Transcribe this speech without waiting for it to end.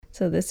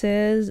So this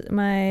is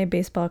my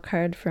baseball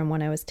card from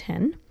when I was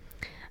 10.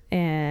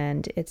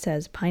 And it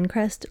says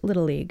Pinecrest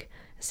Little League.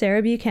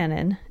 Sarah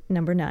Buchanan,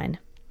 number 9.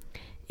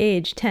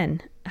 Age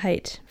 10.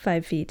 Height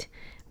 5 feet.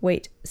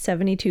 Weight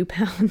 72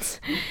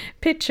 pounds.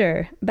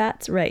 Pitcher,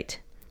 bats right.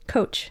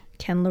 Coach,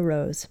 Ken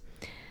LaRose.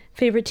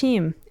 Favorite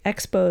team,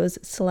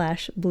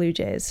 Expos/Blue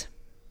Jays.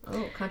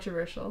 Oh,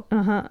 controversial.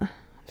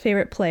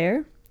 Favorite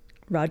player,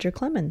 Roger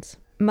Clemens.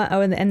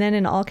 And then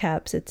in all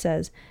caps it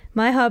says,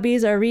 my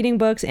hobbies are reading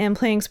books and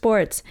playing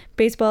sports.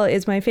 Baseball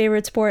is my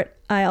favorite sport.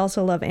 I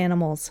also love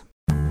animals.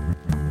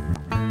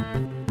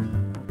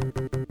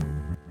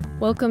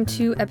 Welcome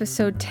to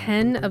episode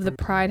 10 of the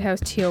Pride House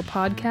TO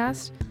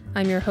podcast.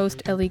 I'm your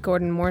host, Ellie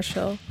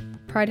Gordon-Morshill.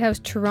 Pride House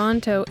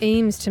Toronto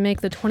aims to make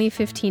the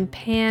 2015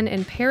 Pan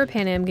and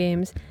Para-Pan Am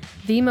Games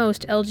the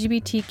most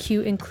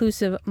LGBTQ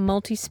inclusive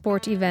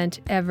multi-sport event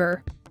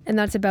ever. And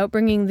that's about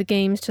bringing the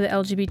games to the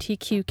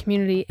LGBTQ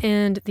community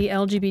and the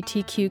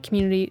LGBTQ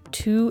community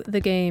to the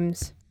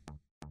games.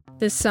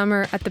 This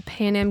summer at the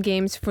Pan Am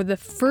Games, for the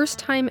first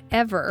time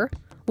ever,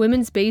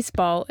 women's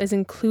baseball is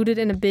included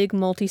in a big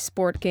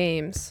multi-sport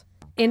games.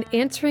 And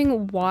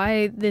answering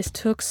why this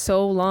took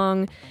so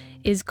long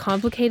is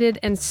complicated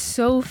and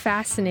so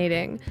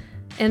fascinating.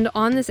 And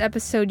on this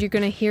episode, you're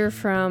going to hear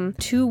from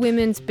 2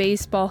 women's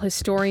baseball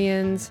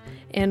historians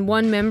and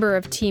 1 member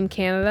of Team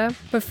Canada.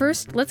 But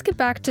first, let's get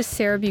back to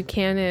Sarah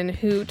Buchanan,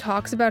 who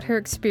talks about her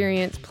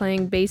experience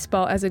playing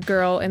baseball as a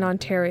girl in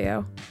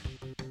Ontario.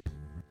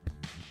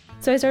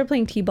 So I started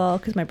playing t-ball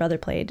because my brother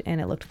played and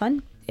it looked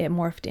fun. It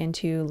morphed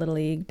into Little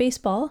League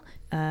baseball,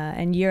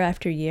 and year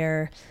after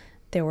year,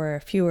 there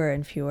were fewer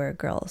and fewer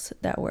girls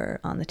that were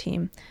on the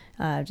team.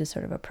 Just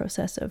sort of a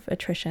process of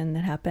attrition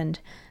that happened.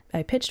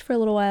 I pitched for a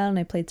little while and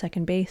I played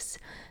second base.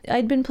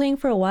 I'd been playing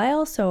for a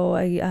while, so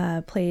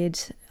I played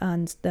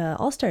on the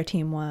All-Star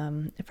team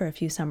for a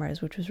few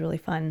summers, which was really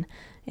fun.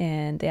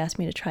 And they asked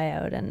me to try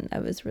out and I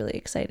was really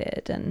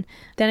excited. And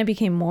then it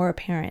became more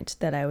apparent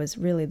that I was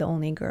really the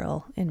only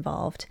girl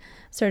involved.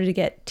 Started to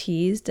get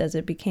teased as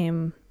it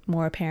became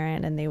more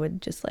apparent, and they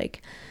would just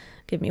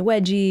give me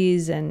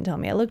wedgies and tell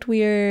me I looked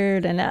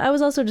weird. And I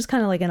was also just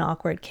kind of like an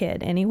awkward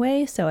kid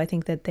anyway, so I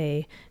think that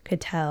they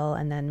could tell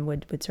and then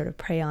would sort of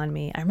prey on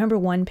me. I remember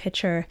one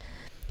pitcher,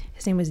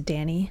 his name was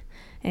Danny,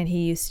 and he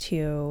used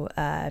to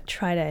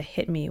try to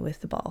hit me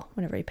with the ball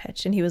whenever he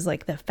pitched. And he was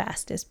like the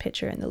fastest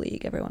pitcher in the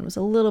league. Everyone was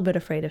a little bit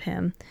afraid of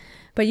him.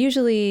 But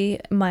usually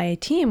my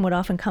team would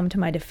often come to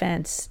my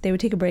defense. They would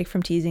take a break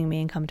from teasing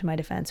me and come to my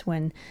defense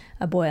when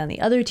a boy on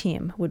the other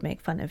team would make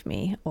fun of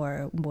me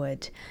or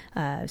would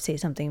say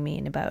something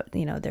mean about,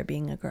 there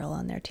being a girl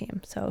on their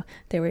team. So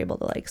they were able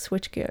to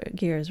switch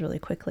gears really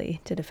quickly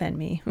to defend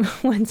me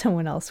when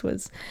someone else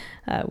was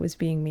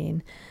being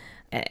mean.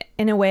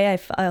 In a way,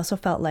 I also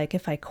felt like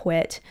if I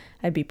quit,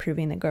 I'd be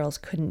proving that girls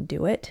couldn't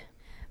do it.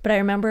 But I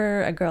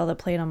remember a girl that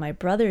played on my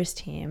brother's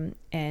team,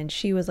 and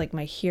she was like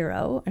my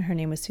hero, and her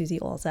name was Susie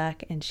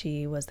Olzak, and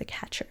she was the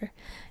catcher.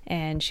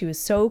 And she was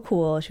so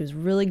cool. She was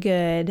really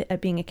good at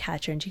being a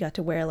catcher, and she got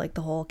to wear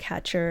the whole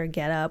catcher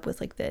getup with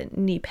the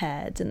knee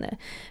pads and the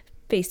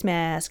face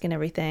mask and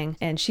everything.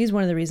 And she's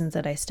one of the reasons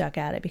that I stuck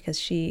at it, because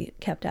she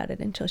kept at it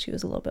until she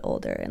was a little bit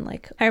older. And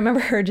I remember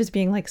her just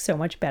being so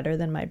much better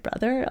than my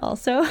brother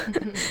also,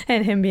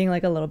 and him being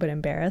a little bit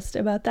embarrassed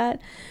about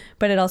that.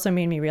 But it also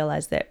made me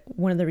realize that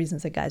one of the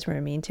reasons that guys were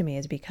mean to me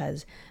is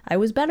because I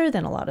was better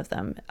than a lot of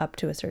them up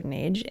to a certain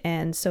age.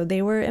 And so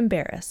they were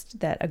embarrassed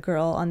that a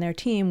girl on their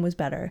team was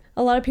better.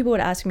 A lot of people would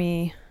ask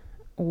me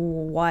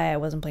why I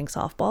wasn't playing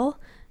softball.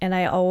 And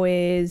I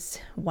always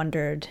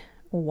wondered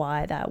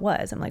why that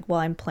was. I'm like, well,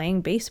 I'm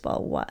playing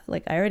baseball. What?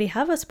 I already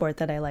have a sport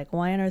that I like.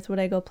 Why on earth would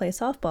I go play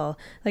softball?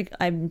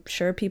 I'm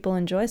sure people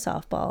enjoy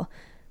softball,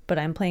 but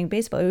I'm playing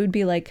baseball. It would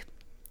be like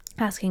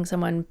asking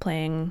someone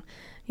playing,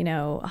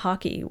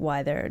 hockey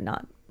why they're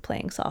not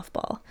playing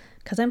softball,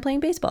 because I'm playing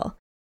baseball.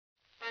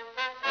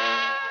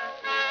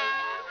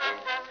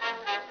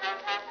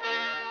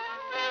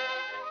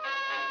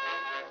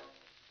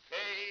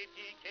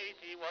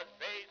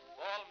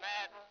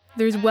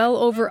 There's well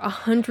over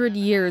 100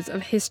 years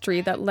of history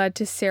that led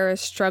to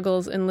Sarah's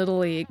struggles in Little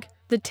League.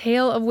 The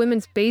tale of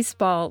women's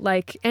baseball,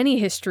 like any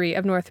history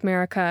of North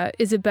America,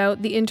 is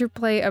about the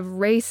interplay of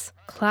race,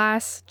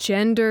 class,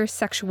 gender,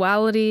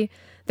 sexuality.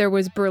 There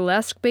was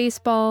burlesque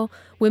baseball,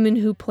 women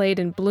who played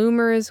in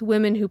bloomers,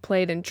 women who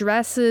played in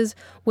dresses,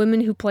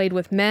 women who played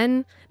with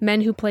men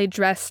who played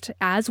dressed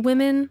as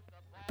women.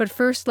 But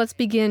first, let's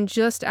begin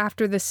just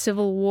after the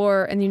Civil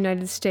War in the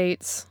United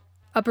States.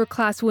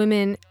 Upper-class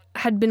women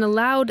had been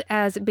allowed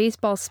as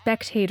baseball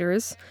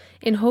spectators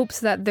in hopes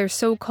that their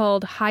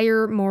so-called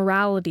higher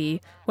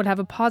morality would have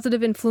a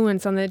positive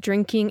influence on the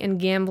drinking and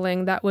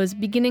gambling that was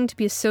beginning to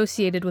be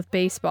associated with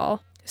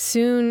baseball.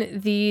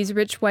 Soon, these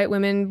rich white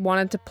women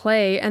wanted to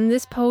play, and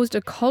this posed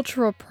a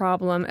cultural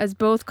problem as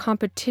both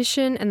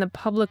competition and the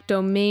public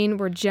domain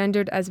were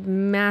gendered as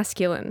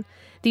masculine.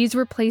 These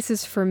were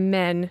places for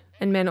men,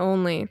 and men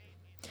only.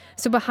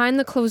 So behind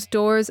the closed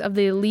doors of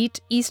the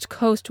elite East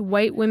Coast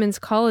white women's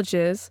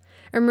colleges,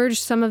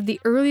 emerged some of the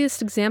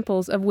earliest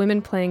examples of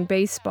women playing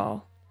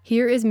baseball.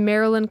 Here is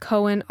Marilyn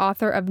Cohen,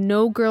 author of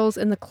No Girls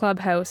in the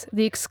Clubhouse,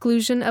 The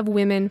Exclusion of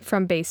Women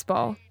from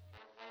Baseball.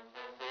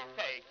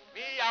 Take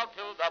me out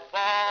to the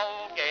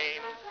ball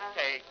game.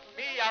 Take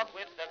me out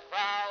with the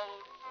crowd.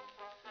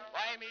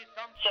 Buy me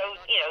some... So,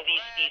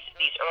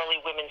 these early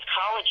women's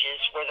colleges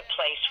were the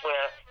place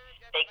where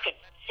they could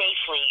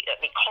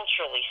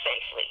culturally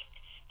safely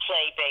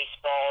play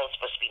baseball. It's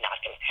supposed to be not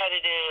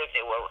competitive.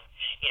 They were,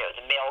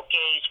 the male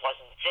gaze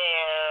wasn't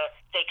there.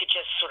 They could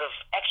just sort of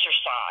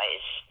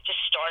exercise. Just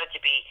started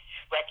to be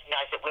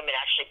recognized that women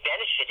actually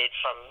benefited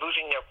from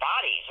moving their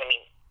bodies. I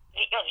mean,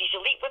 these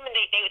elite women,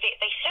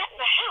 they sat in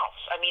the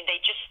house. I mean, they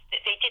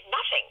did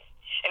nothing.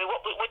 I mean,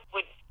 what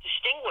would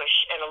distinguish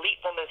an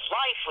elite woman's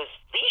life was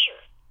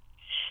leisure.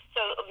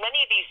 So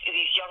many of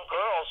these young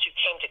girls who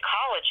came to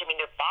college, I mean,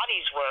 their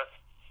bodies were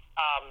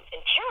in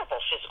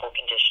terrible physical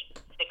condition.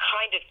 The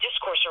kind of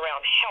discourse around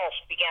health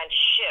began to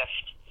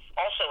shift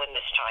also in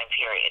this time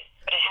period,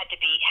 but it had to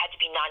be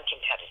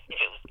non-competitive.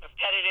 If it was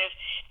competitive,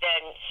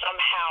 then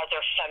somehow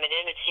their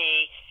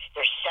femininity,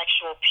 their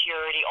sexual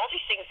purity, all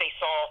these things they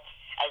saw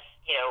as,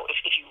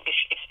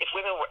 if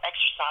women were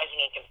exercising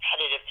and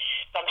competitive,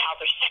 somehow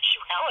their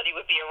sexuality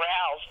would be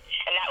aroused,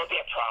 and that would be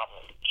a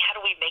problem. How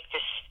do we make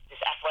this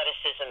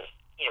athleticism,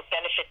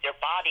 benefit their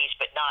bodies,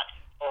 but not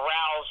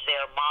arouse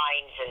their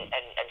minds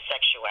and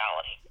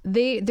sexuality?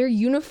 Their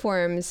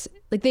uniforms,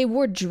 they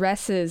wore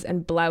dresses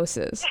and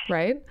blouses,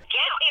 right?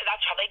 Yeah,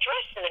 that's how they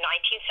dressed in the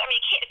 19th. I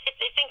mean,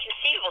 it's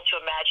inconceivable to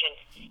imagine,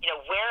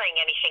 wearing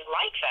anything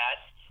like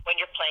that when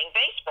you're playing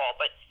baseball.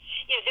 But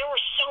there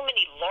were so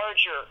many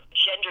larger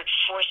gendered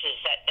forces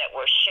that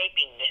were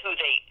shaping who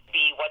they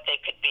be, what they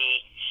could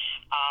be,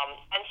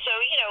 and so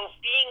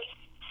being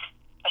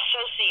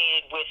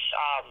associated with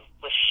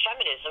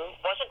feminism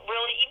wasn't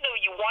really, even though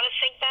you want to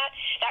think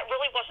that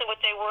really wasn't what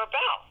they were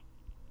about.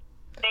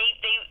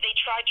 They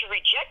tried to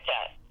reject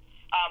that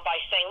by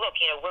saying, look,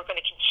 we're going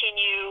to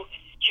continue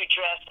to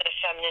dress in a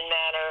feminine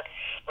manner.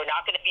 We're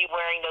not going to be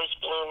wearing those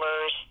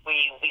bloomers.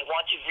 We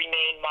want to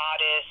remain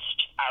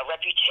modest. Our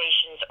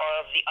reputations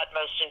are of the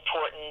utmost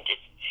importance.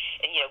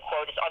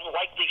 Quote, it's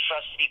unlikely for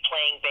us to be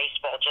playing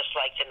baseball just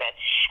like the men.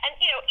 And,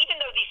 even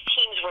though these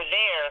teams were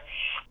there,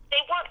 they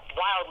weren't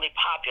wildly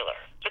popular,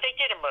 but they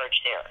did emerge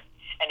there.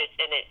 And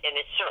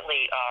it's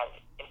certainly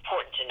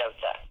important to note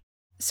that.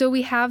 So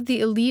we have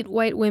the elite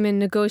white women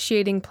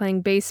negotiating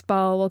playing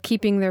baseball while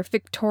keeping their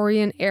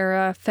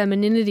Victorian-era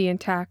femininity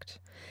intact.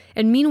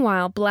 And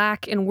meanwhile,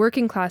 black and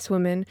working-class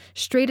women,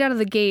 straight out of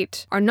the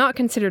gate, are not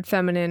considered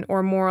feminine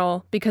or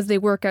moral because they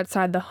work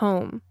outside the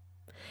home.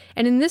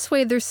 And in this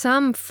way, there's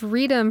some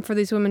freedom for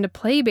these women to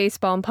play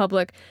baseball in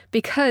public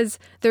because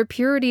their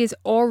purity is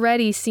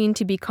already seen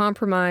to be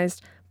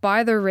compromised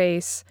by their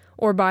race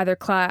or by their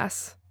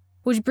class.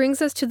 Which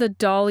brings us to the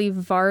Dolly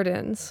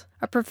Vardens,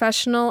 a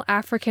professional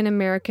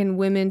African-American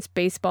women's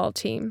baseball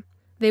team.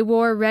 They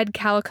wore red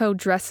calico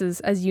dresses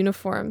as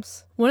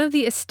uniforms. One of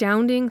the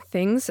astounding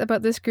things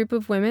about this group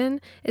of women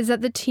is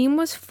that the team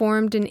was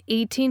formed in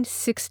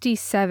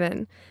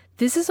 1867.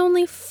 This is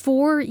only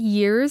 4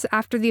 years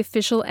after the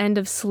official end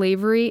of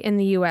slavery in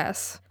the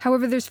U.S.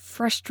 However, there's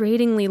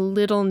frustratingly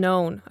little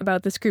known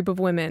about this group of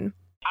women.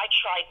 I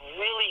tried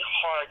really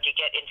hard to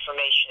get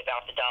information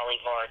about the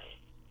Dolly Vardens.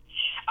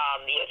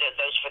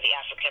 Those for the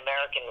African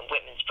American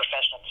women's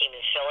professional team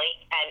in Philly.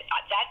 And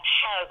that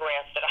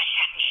paragraph that I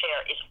have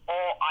there is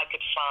all I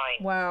could find.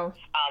 Wow.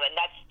 And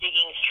that's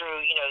digging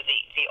through,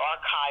 the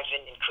archive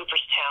in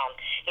Cooperstown.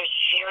 There's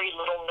very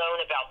little known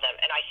about them.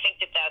 And I think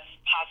that that's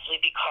possibly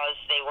because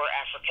they were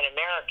African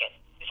American.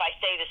 If I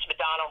say this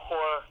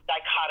Madonna-whore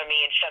dichotomy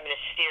in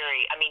feminist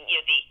theory, I mean,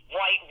 the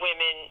white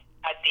women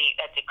at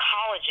the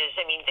colleges,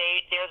 I mean,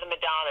 they're the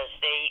Madonnas.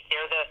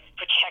 They're the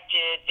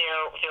protected.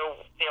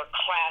 They're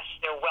class.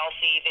 They're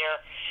wealthy.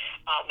 They're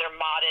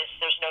modest.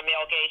 There's no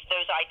male gaze.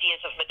 Those ideas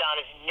of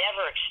Madonnas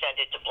never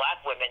extended to black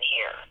women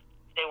here.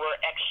 They were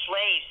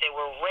ex-slaves. They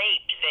were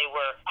raped.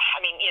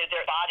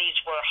 Their bodies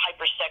were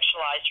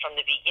hypersexualized from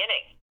the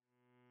beginning.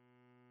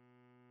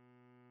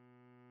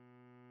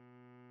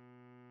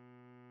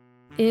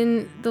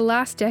 In the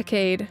last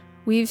decade,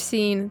 we've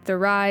seen the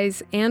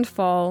rise and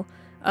fall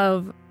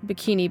of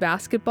bikini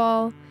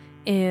basketball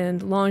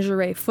and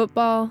lingerie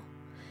football.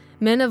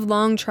 Men have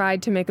long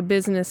tried to make a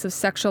business of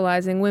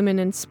sexualizing women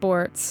in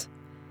sports.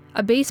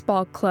 A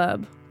baseball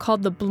club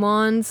called the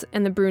Blondes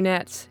and the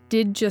Brunettes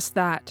did just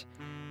that.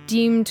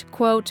 Deemed,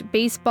 quote,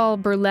 baseball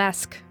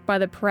burlesque by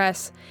the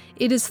press,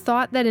 it is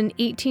thought that in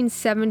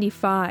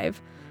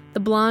 1875, the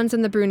Blondes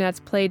and the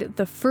Brunettes played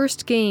the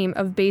first game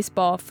of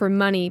baseball for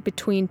money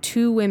between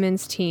two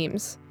women's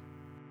teams.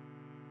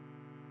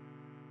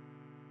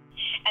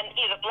 And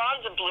the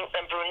Blondes and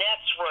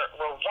Brunettes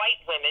were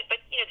white women, but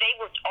they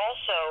were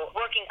also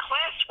working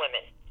class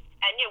women.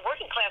 And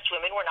working class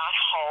women were not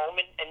home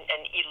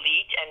and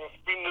elite and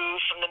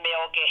removed from the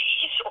male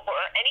gaze or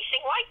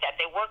anything like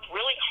that. They worked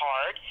really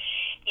hard,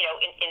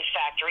 in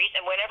factories.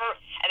 And whenever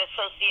an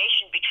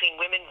association between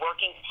women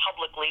working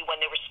publicly when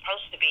they were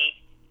supposed to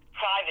be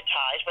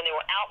privatized, when they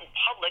were out in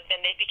public,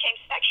 then they became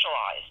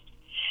sexualized.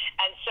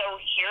 And so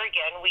here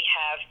again, we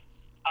have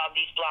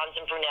these blondes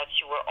and brunettes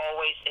who were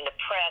always in the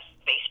press,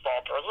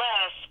 baseball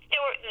burlesque. They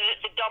were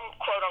the dumb,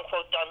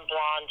 quote-unquote, dumb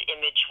blonde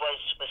image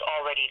was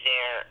already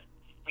there.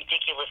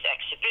 Ridiculous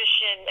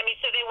exhibition. I mean,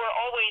 so they were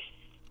always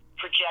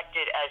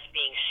projected as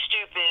being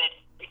stupid,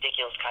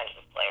 ridiculous kinds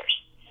of players.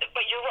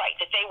 But you're right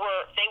that they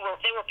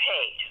were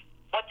paid.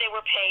 What they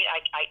were paid,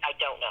 I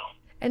don't know.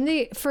 And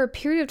they, for a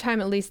period of time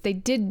at least, they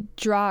did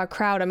draw a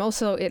crowd. I'm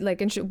also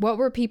what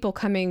were people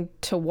coming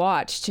to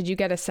watch? Did you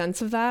get a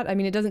sense of that? I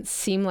mean, it doesn't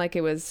seem like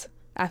it was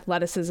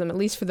athleticism, at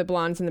least for the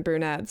blondes and the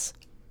brunettes.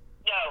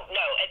 No.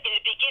 In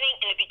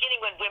the beginning,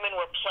 when women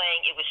were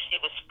playing, it was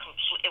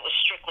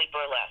strictly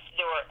burlesque.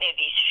 There were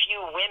these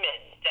few women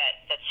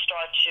that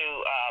start to.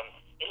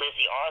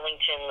 Lizzie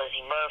Arlington,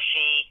 Lizzie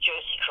Murphy,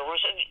 Josie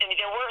Caruso. I mean,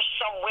 there were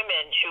some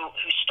women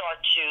who start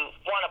to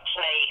want to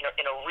play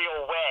in a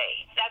real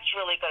way. That's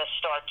really going to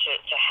start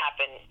to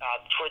happen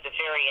toward the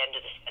very end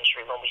of the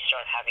century when we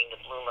start having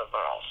the bloomer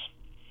girls,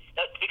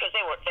 because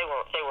they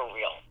were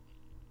real.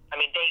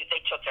 I mean, they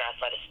took their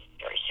athleticism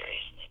very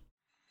seriously.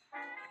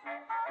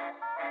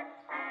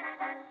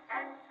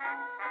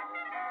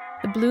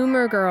 The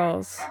Bloomer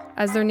Girls.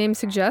 As their name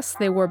suggests,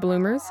 they wore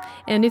bloomers.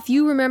 And if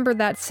you remember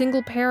that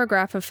single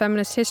paragraph of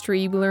feminist history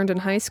you learned in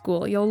high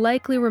school, you'll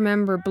likely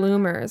remember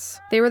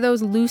bloomers. They were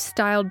those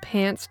loose-styled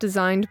pants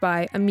designed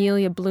by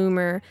Amelia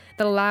Bloomer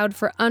that allowed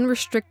for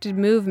unrestricted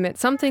movement,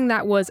 something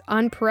that was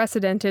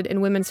unprecedented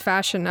in women's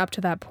fashion up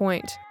to that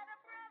point.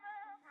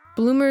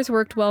 Bloomers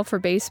worked well for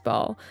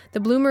baseball. The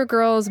Bloomer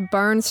Girls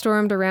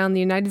barnstormed around the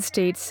United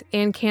States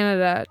and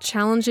Canada,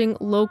 challenging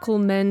local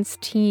men's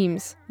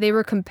teams. They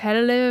were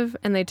competitive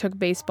and they took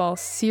baseball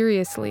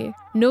seriously.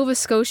 Nova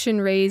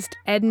Scotian-raised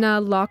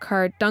Edna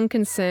Lockhart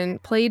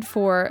Duncanson played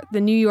for the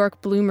New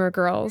York Bloomer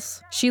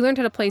Girls. She learned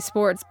how to play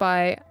sports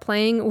by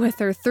playing with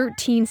her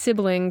 13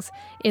 siblings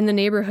in the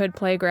neighborhood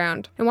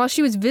playground. And while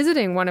she was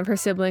visiting one of her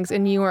siblings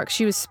in New York,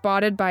 she was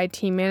spotted by a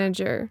team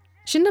manager.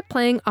 She ended up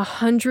playing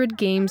 100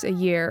 games a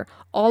year,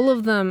 all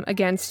of them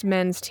against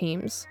men's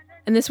teams.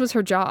 And this was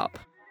her job.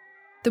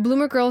 The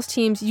Bloomer Girls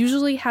teams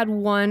usually had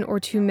 1 or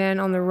 2 men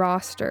on the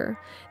roster.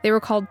 They were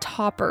called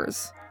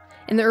toppers.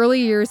 In the early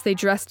years, they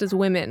dressed as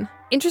women.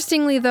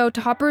 Interestingly, though,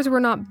 toppers were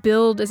not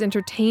billed as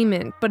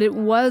entertainment, but it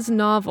was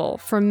novel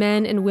for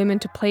men and women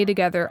to play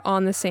together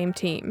on the same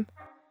team.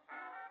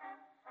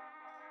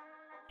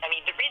 I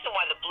mean, the reason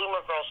why the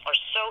Bloomer Girls are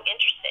so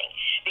interesting,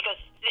 because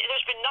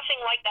there's been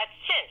nothing like that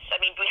since. I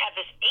mean, we had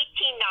this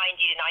 1890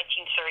 to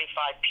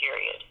 1935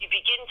 period. You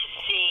begin to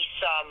see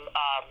some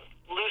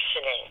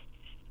loosening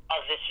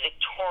of this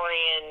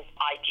Victorian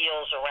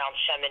ideals around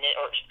feminine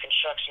or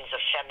constructions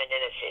of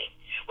femininity,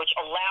 which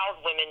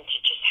allowed women to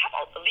just have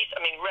at least.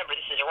 I mean, remember,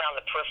 this is around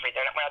the periphery.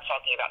 We're not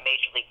talking about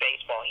Major League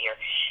Baseball here.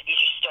 These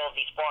are still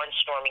these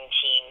barnstorming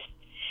teams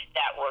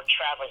that were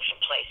traveling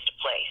from place to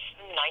place.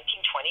 In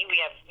 1920, we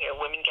have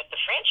women get the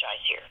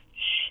franchise here.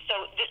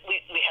 So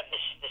we have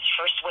this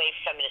first wave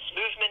feminist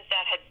movement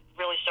that had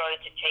really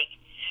started to take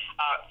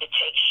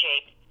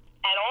shape,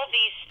 and all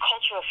these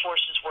cultural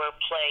forces were at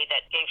play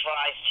that gave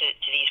rise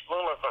to these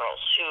Bloomer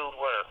Girls who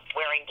were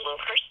wearing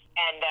bloomers,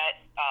 and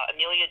that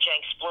Amelia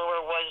Jenks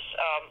Bloomer was.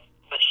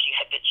 She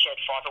had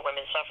fought for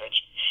women's suffrage,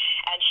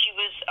 and she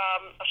was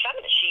a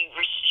feminist.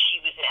 She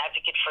was an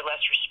advocate for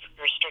less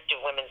restrictive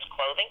women's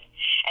clothing,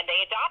 and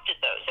they adopted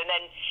those. And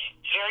then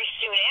very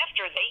soon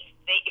after, they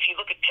if you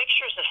look at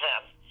pictures of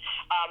them,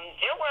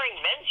 they're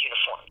wearing men's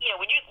uniform.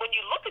 When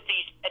you look at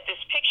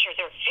this picture,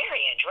 they're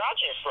very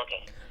androgynous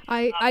looking.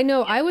 I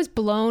know. I was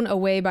blown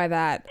away by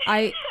that.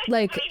 I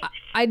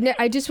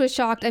just was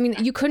shocked. I mean,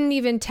 you couldn't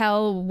even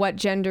tell what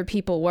gender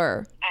people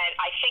were. And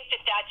I think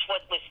that that's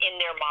what was in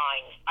their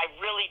minds. I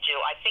really do.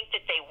 I think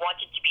that they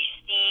wanted to be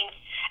seen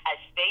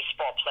as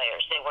baseball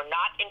players. They were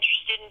not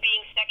interested in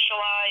being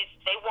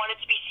sexualized. They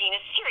wanted to be seen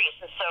as serious.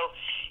 And so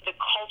the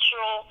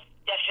cultural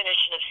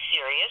definition of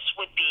serious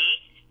would be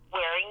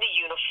wearing the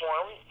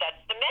uniform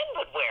that the men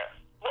would wear.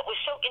 What was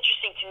so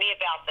interesting to me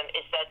about them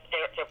is that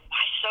they're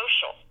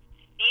bisocial.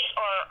 These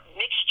are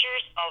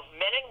mixtures of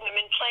men and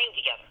women playing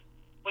together,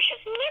 which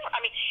has never, I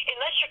mean,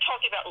 unless you're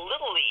talking about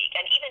Little League,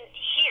 and even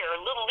here,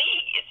 Little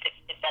League,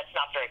 that's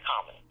not very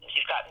common.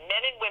 You've got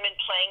men and women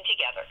playing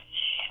together.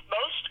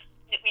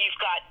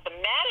 You've got the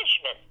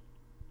management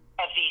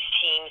of these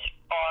teams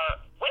are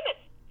women.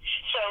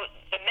 So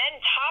the men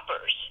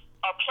toppers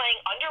are playing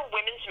under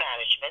women's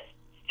management.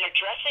 They're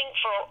dressing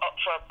for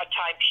a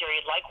time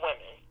period like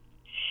women.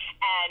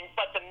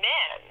 But the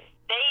men,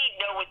 they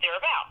know what they're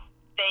about.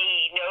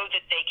 They know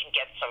that they can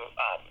get some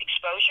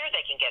exposure,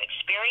 they can get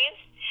experience,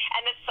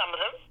 and that some of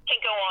them can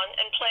go on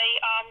and play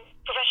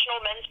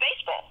professional men's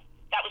baseball.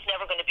 That was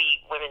never going to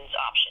be women's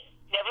option.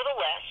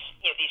 Nevertheless,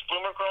 these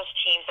Bloomer Girls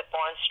teams that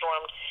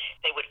barnstormed,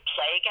 they would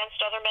play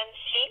against other men's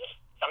teams,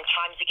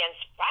 sometimes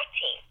against black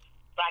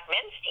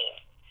men's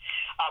teams,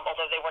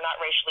 although they were not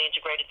racially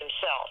integrated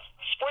themselves.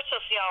 Sports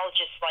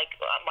sociologists like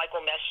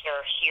Michael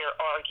Messner here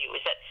argue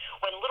is that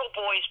when little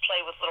boys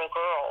play with little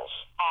girls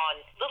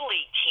on Little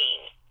League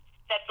teams,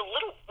 that the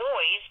little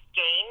boys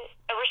gain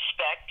a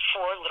respect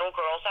for little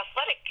girls'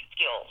 athletic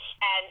skills.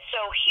 And so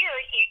here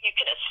you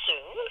can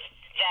assume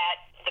that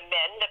the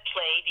men that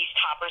played, these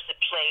toppers that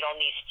played on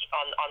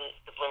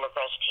the Bloomer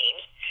Girls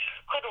teams,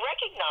 could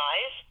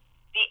recognize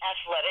the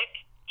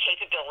athletic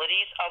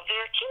capabilities of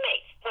their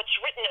teammates. What's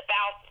written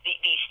about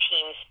these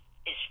teams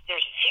is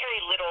there's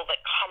very little that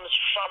comes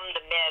from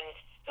the men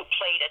who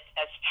played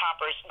as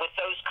toppers with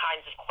those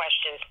kinds of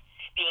questions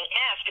being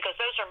asked, because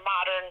those are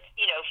modern,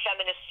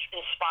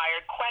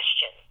 feminist-inspired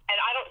questions. And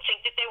I don't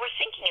think that they were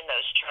thinking in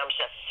those terms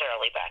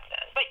necessarily back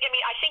then. But,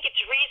 I think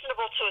it's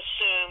reasonable to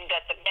assume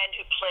that the men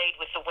who played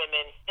with the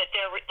women, that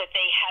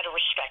they had a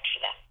respect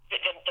for them.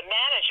 The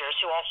managers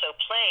who also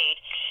played,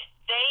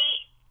 they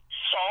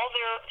saw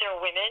their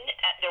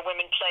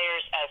women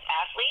players as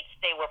athletes.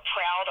 They were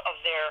proud of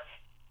their,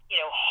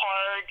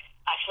 hard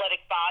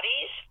athletic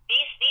bodies.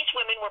 These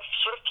women were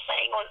sort of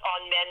playing on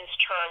men's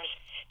terms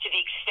to the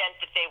extent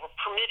that they were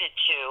permitted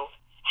to.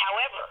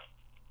 However,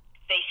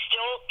 they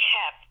still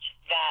kept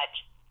that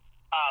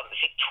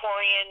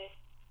Victorian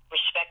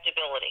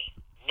respectability.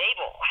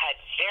 Naval had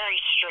very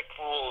strict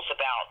rules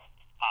about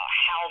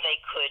how they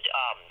could,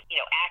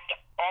 act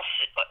off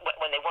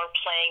when they weren't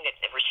playing, that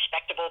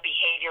respectable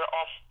behavior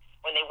off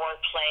when they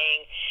weren't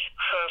playing,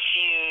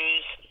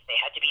 curfews. They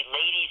had to be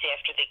ladies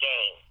after the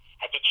game,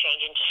 had to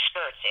change into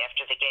skirts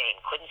after the game,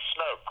 couldn't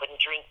smoke,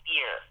 couldn't drink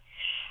beer,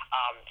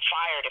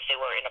 fired if they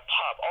were in a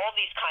pub. All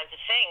these kinds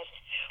of things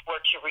were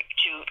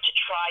to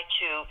try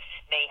to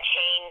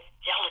maintain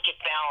delicate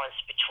balance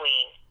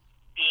between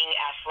being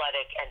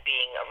athletic and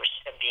being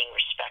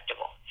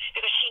respectable,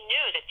 because she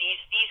knew that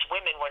these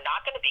women were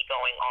not going to be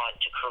going on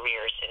to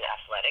careers in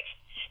athletics.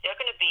 They're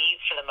going to be,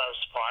 for the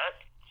most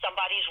part,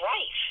 somebody's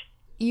wife.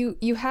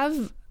 You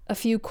have a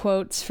few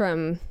quotes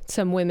from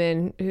some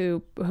women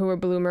who were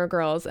Bloomer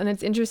Girls, and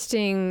it's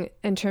interesting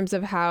in terms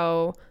of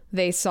how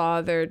they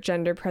saw their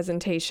gender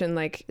presentation.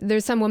 Like,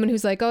 there's some woman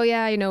who's like, oh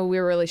yeah, we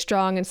were really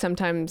strong, and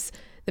sometimes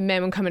the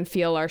men would come and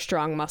feel our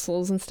strong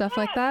muscles and stuff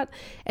like that.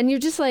 And you're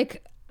just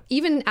like,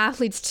 even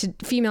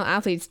female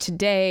athletes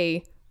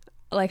today,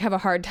 like, have a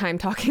hard time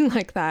talking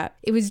like that.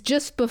 It was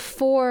just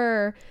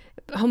before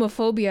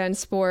homophobia in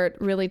sport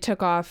really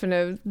took off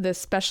in the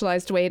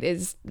specialized way it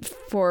is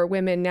for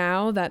women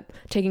now, that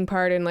taking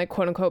part in, like,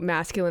 quote unquote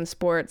masculine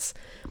sports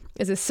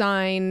is a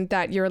sign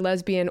that you're a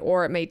lesbian,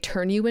 or it may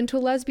turn you into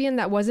a lesbian.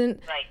 That wasn't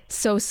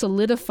so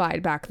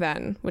solidified back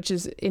then, which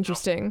is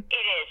interesting.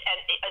 It is, and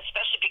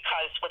especially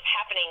because what's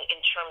happening in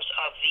terms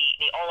of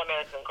the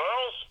All-American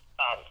Girls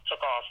took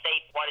off. They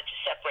wanted to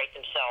separate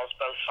themselves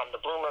both from the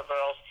Bloomer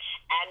Girls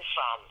and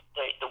from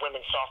the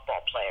women's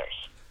softball players,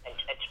 and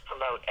to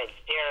promote a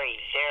very,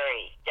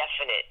 very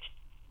definite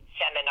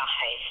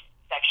feminized,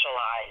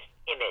 sexualized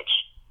image.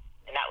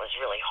 And that was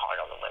really hard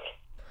on the women.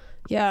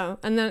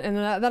 Yeah, and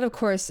that of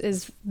course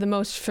is the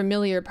most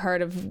familiar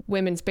part of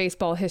women's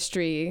baseball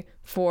history.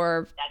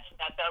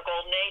 That's our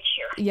golden age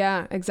here.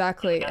 Yeah,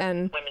 exactly.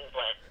 And women's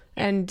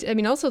blend.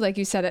 And also, like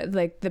you said,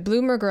 like, the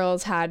Bloomer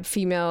Girls had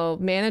female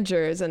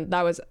managers, and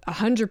that was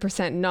 100%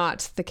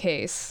 not the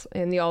case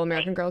in the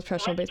All-American Girls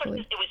Professional Baseball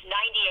League. It was 98%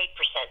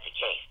 the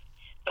case.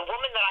 The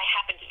woman that I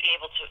happened to be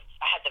able to,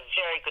 I had the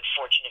very good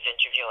fortune of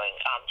interviewing,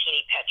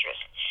 Teenie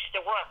Petrus.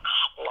 There were a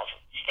couple of them.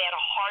 They had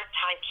a hard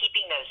time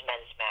keeping those men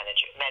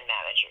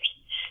managers.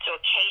 So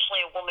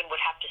occasionally a woman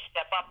would have to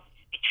step up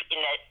in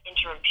that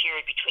interim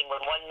period between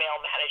when one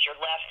male manager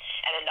left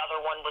and another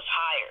one was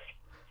hired.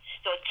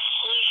 So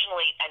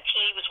occasionally, and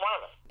Teenie was one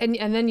of them.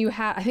 And then you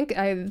have, I think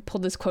I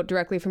pulled this quote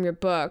directly from your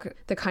book,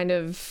 the kind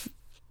of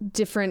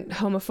different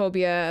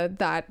homophobia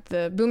that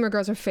the Bloomer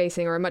Girls are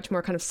facing, or a much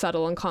more kind of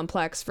subtle and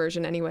complex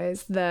version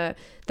anyways, that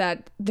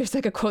there's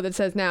like a quote that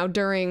says, now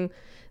during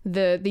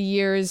the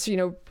years,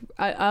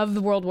 of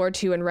the World War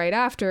II and right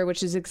after,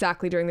 which is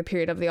exactly during the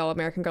period of the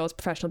All-American Girls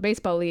Professional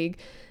Baseball League,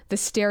 the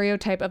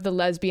stereotype of the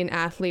lesbian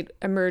athlete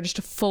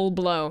emerged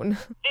full-blown.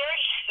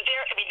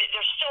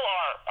 There still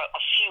are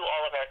a few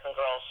All-American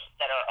girls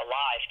that are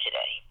alive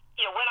today.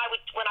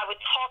 When I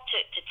would talk to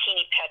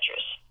Teenie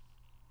Petrus,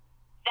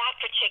 that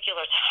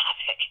particular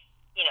topic,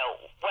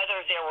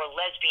 whether there were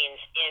lesbians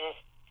in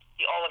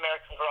the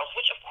All-American Girls,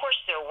 which of course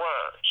there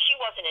were, she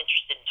wasn't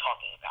interested in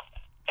talking about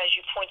that. As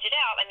you pointed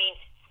out,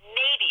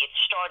 maybe it's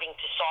starting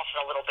to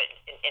soften a little bit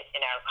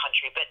in our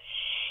country, but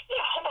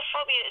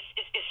homophobia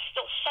is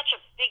still such a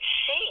big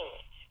thing,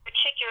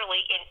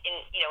 particularly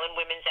in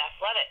women's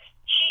athletics.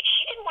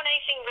 She didn't want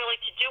anything really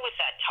to do with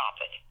that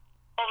topic,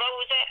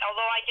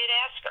 although I did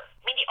ask her.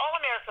 The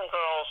All-American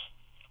Girls,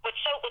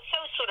 what's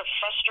so sort of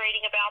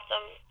frustrating about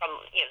them from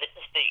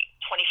the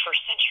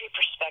 21st century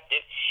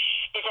perspective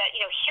is that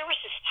here was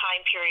this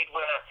time period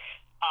where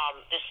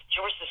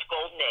there was this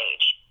golden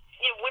age.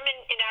 Women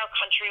in our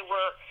country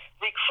were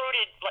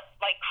recruited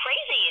like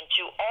crazy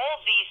into all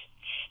of these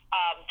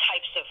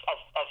types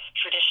of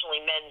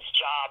traditionally men's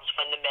jobs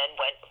when the men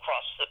went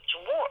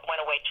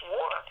away to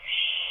war.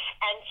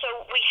 And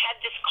so we had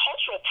this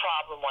cultural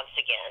problem once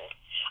again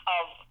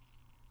of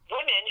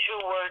women who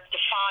were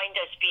defined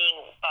as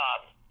being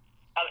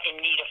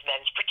in need of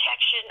men's protection.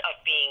 protection, of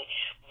being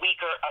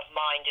weaker of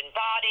mind and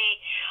body,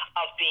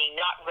 of being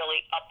not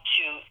really up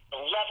to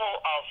the level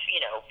of,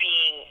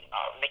 being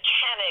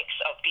mechanics,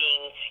 of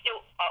being,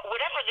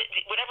 whatever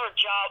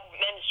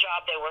men's job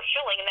they were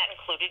filling, and that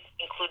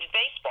included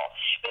baseball.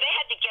 But they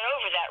had to get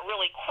over that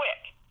really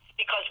quick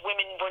because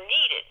women were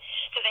needed.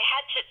 So they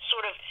had to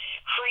sort of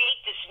create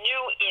this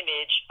new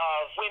image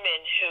of women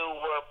who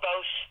were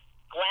both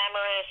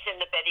glamorous in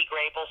the Betty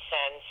Grable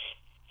sense,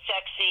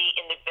 sexy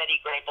in the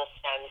Betty Grable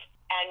sense,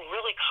 and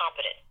really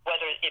competent,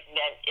 whether it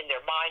meant in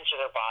their minds or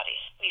their bodies.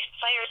 These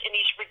players in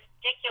these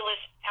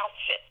ridiculous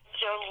outfits,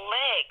 their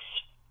legs,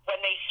 when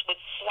they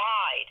would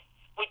slide,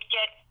 would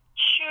get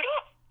chewed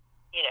up.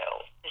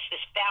 There's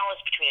this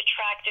balance between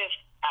attractive,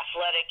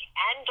 athletic,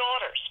 and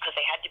daughters, because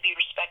they had to be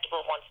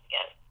respectable once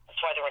again. That's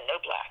why there were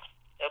no black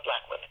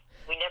women.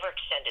 We never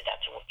extended that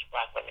to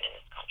black women in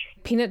this country.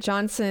 Peanut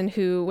Johnson,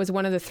 who was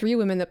one of the 3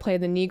 women that played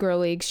the Negro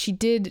Leagues, she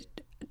did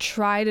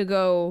try to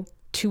go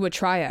to a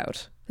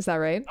tryout. Is that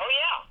right? Oh,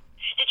 yeah.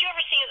 Did you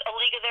ever see A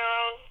League of Their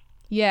Own?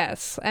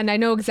 Yes, and I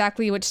know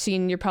exactly which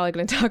scene you're probably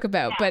going to talk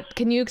about, but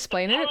can you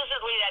explain it?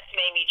 Supposedly that's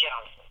Mamie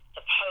Johnson.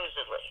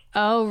 Supposedly.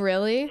 Oh,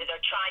 really?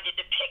 They're trying to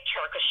depict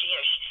her because she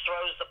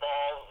throws the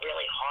ball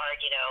really hard,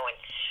 and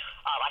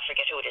I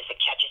forget who it is that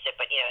catches it,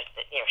 but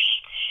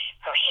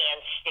her hand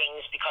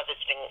stings because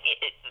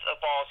the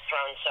ball's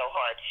thrown so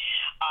hard.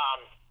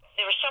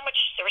 There was so much,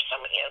 the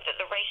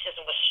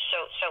racism was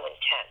so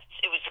intense.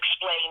 It was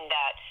explained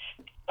that,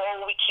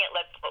 we can't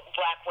let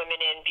black women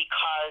in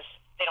because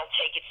they don't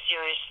take it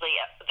seriously.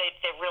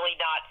 They're really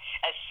not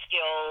as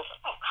skilled.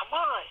 Oh, come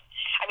on.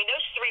 I mean,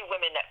 those 3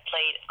 women that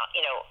played,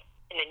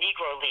 in the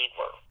Negro League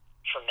were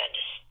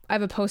tremendous. I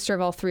have a poster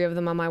of all 3 of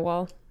them on my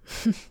wall.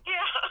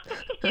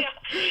 Yeah.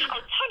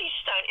 Oh, Toni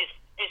Stone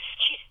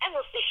she's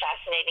endlessly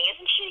fascinating,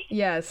 isn't she?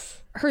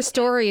 Yes. Her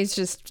story is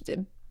just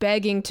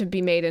begging to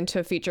be made into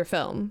a feature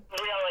film.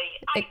 Really?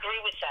 I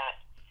agree with that.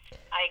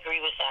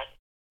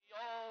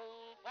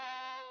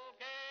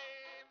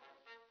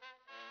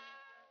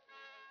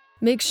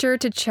 Make sure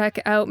to check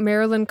out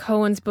Marilyn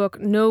Cohen's book,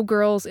 No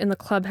Girls in the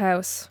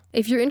Clubhouse.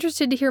 If you're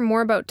interested to hear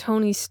more about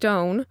Toni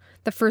Stone,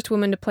 the first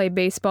woman to play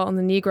baseball in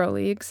the Negro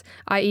Leagues,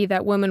 i.e.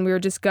 that woman we were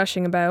just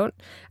gushing about,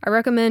 I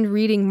recommend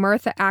reading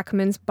Martha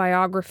Ackman's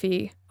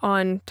biography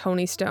on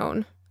Toni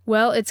Stone.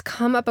 Well, it's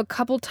come up a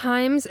couple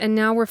times, and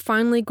now we're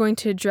finally going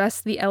to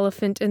address the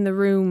elephant in the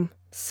room,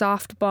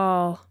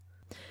 softball.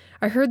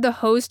 I heard the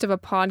host of a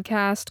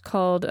podcast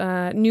called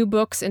New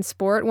Books in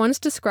Sport once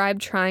describe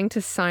trying to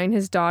sign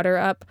his daughter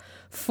up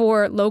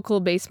for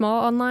local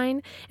baseball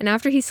online, and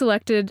after he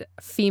selected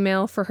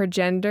female for her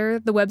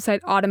gender, the website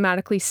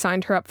automatically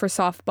signed her up for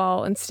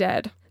softball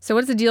instead. So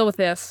what's the deal with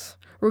this?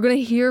 We're going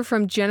to hear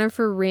from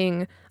Jennifer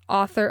Ring,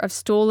 author of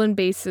Stolen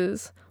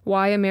Bases,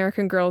 Why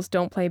American Girls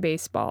Don't Play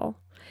Baseball.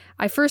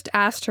 I first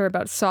asked her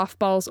about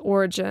softball's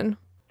origin.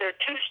 There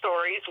are 2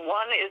 stories.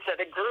 One is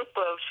that a group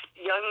of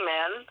young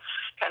men,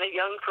 kind of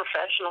young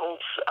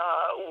professionals,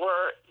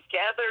 were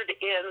gathered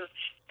in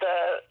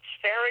the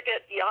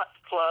Farragut Yacht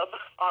Club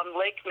on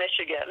Lake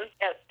Michigan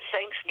at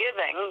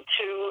Thanksgiving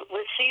to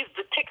receive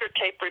the ticker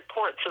tape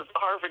reports of the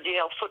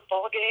Harvard-Yale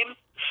football game.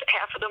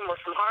 Half of them were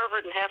from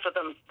Harvard and half of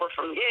them were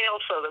from Yale,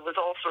 so there was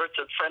all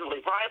sorts of friendly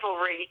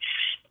rivalry.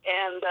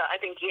 And I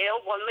think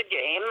Yale won the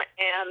game,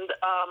 and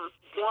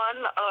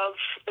one of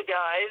the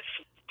guys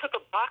took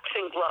a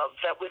boxing glove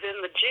that was in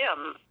the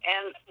gym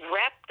and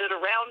wrapped it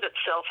around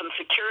itself and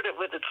secured it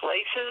with its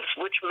laces,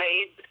 which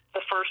made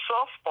the first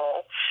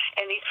softball,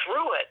 and he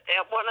threw it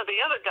at one of the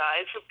other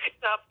guys who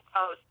picked up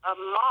a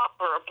mop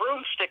or a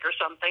broomstick or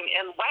something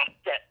and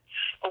whacked it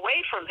away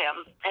from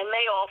him, and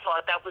they all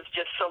thought that was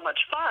just so much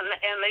fun,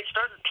 and they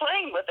started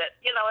playing with it,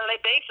 and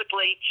they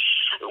basically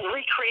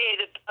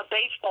recreated a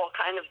baseball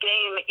kind of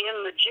game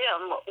in the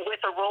gym with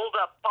a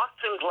rolled-up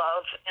boxing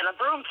glove and a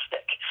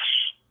broomstick.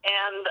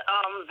 And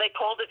they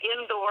called it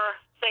indoor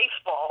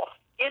baseball,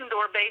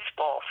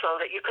 so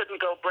that you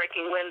couldn't go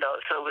breaking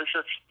windows. So it was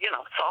just,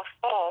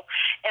 softball.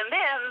 And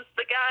then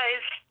the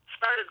guys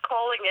started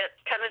calling it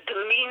kind of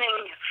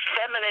demeaning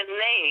feminine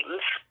names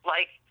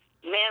like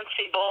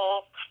Nancy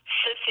Ball,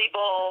 Sissy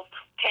Ball,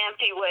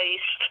 Panty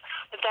Waist.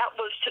 That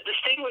was to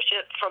distinguish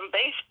it from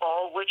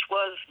baseball, which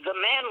was the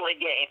manly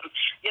game.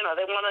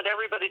 They wanted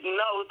everybody to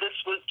know this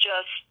was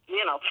just,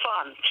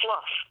 fun,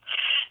 fluff.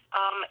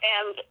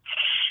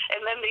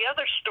 And then the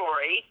other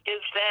story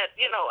is that,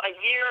 a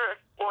year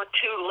or 2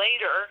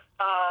 later,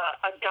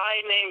 a guy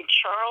named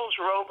Charles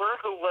Rober,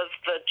 who was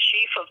the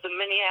chief of the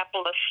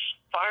Minneapolis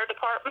Fire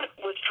Department,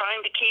 was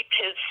trying to keep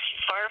his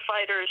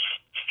firefighters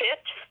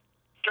fit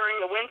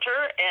during the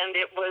winter, and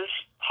it was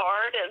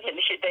hard, and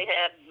they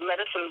had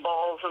medicine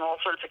balls and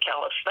all sorts of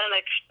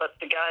calisthenics, but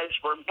the guys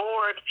were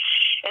bored,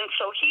 and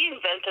so he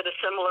invented a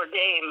similar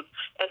game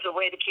as a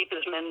way to keep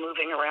his men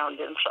moving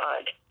around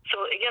inside.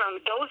 So,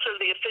 those are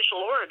the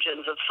official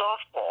origins of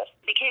softball.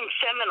 It became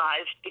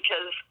feminized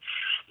because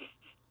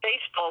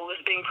baseball baseball was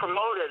being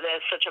promoted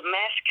as such a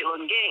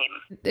masculine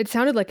game. It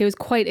sounded like it was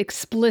quite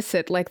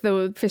explicit, like the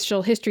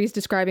official history is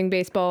describing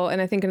baseball,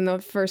 and I think in the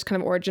first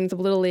kind of origins of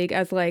Little League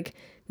as like,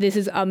 this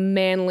is a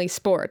manly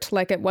sport.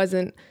 Like it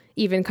wasn't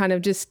even kind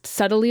of just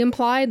subtly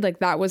implied, like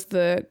that was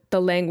the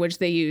language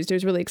they used. It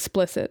was really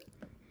explicit.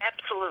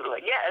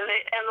 Absolutely, yeah,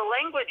 and the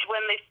language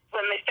when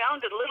they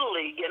founded Little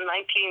League in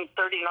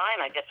 1939,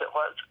 I guess it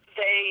was,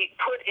 they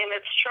put in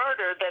its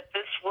charter that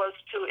this was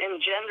to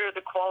engender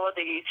the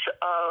qualities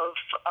of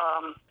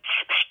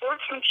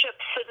sportsmanship,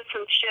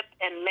 citizenship,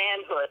 and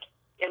manhood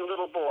in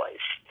little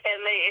boys, and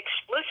they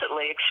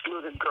explicitly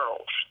excluded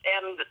girls.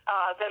 And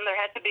then there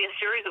had to be a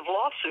series of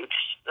lawsuits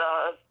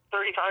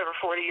 35 or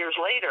 40 years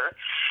later,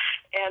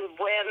 and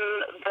when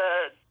the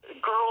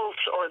girls,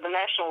 or the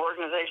National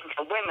Organization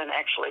for Women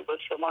actually was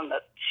the one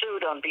that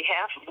sued on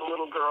behalf of the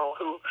little girl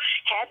who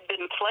had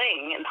been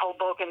playing in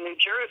Hoboken, New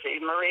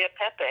Jersey, Maria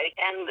Pepe,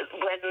 and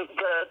when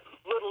the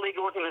Little League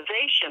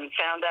organization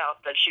found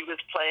out that she was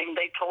playing,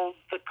 they told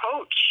the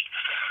coach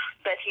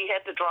that he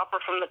had to drop her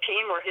from the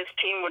team or his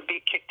team would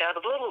be kicked out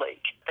of Little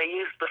League. They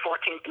used the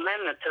 14th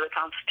Amendment to the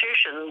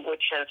Constitution,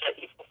 which has an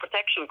equal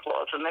protection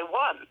clause, and they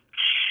won.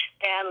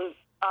 And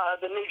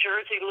the New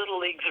Jersey Little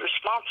League's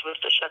response was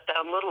to shut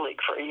down Little League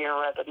for a year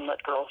rather than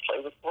let girls play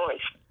with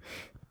boys.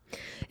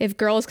 If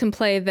girls can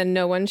play, then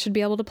no one should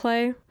be able to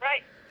play?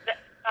 Right.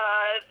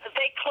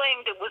 They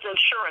claimed it was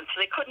insurance.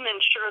 They couldn't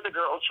insure the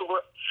girls who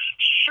were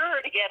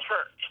sure to get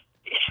hurt.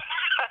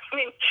 I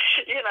mean,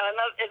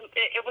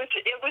 it was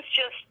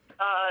just,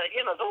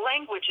 the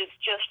language is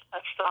just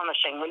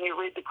astonishing when you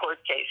read the court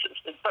cases.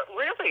 But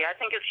really, I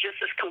think it's just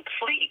this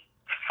complete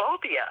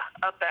phobia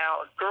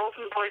about girls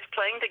and boys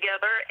playing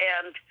together,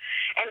 and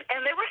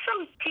there were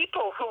some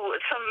people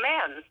some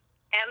men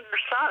and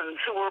their sons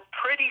who were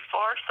pretty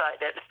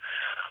farsighted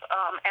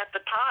at the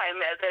time.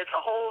 There's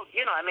a whole,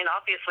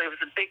 obviously it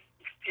was a big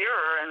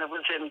furor, and it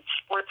was in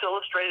Sports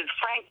Illustrated.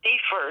 Frank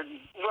Deford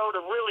wrote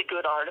a really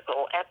good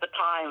article at the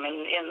time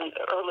in the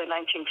early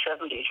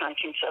 1970s,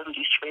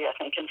 1973, I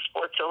think, in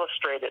Sports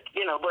Illustrated,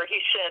 where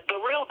he said the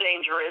real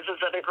danger is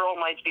that a girl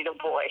might beat a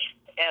boy.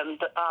 And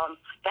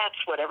that's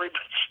what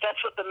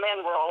the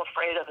men were all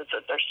afraid of, is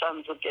that their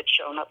sons would get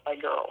shown up by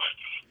girls.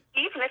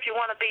 Even if you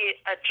want to be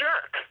a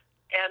jerk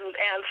and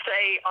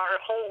say our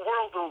whole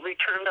world will be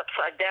turned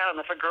upside down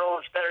if a girl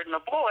is better than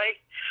a boy,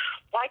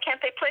 why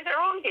can't they play their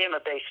own game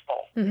of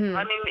baseball? Mm-hmm.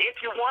 I mean,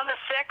 if you want to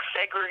sex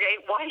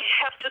segregate, why do you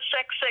have to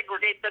sex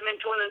segregate them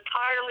into an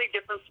entirely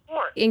different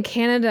sport? In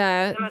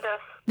Canada,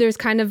 there's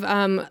kind of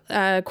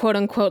a quote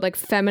unquote like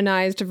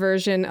feminized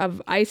version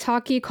of ice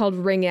hockey called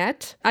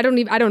ringette. I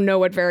don't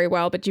know it very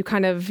well, but you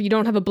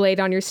don't have a blade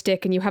on your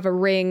stick and you have a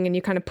ring and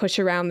you kind of push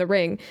around the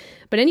ring.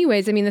 But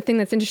anyways, I mean, the thing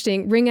that's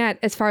interesting, ringette,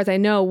 as far as I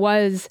know,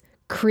 was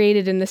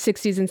created in the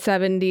 60s and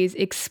 70s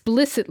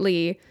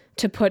explicitly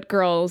to put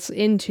girls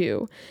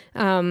into.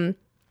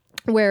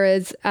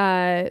 Whereas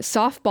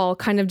softball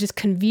kind of just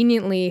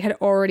conveniently had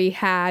already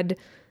had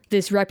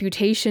this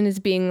reputation as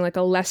being like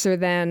a lesser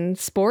than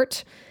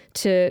sport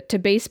to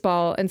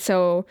baseball. And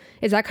so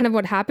is that kind of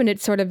what happened?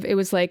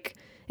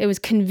 It was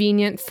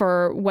convenient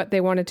for what they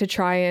wanted to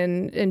try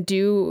and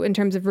do in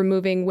terms of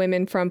removing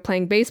women from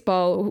playing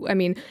baseball. I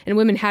mean, and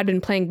women had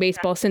been playing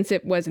baseball since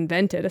it was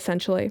invented,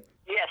 essentially.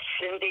 Yes,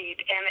 indeed.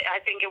 And I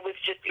think it was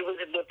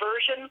a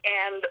diversion,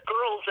 and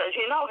girls, as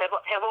you know,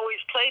 have always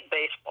played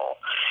baseball.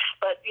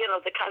 But,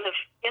 the kind of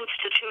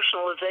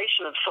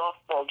institutionalization of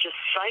softball just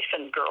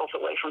siphoned girls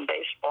away from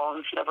baseball,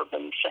 and it's never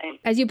been the same.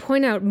 As you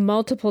point out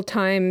multiple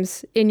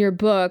times in your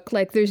book,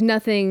 like there's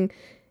nothing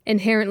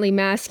inherently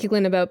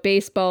masculine about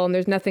baseball, and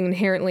there's nothing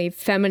inherently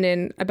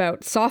feminine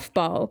about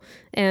softball.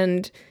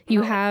 And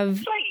you have...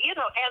 It's like,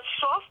 as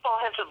softball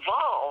has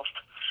evolved,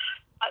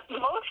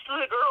 most of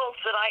the girls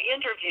that I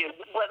interviewed,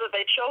 whether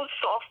they chose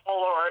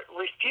softball or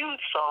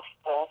refused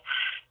softball,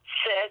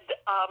 said,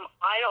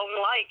 I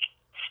don't like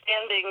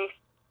standing.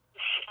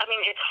 I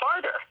mean, it's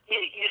harder.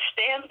 You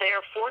stand there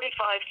 45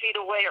 feet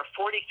away or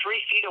 43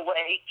 feet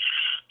away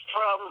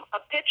from a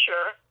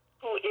pitcher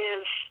who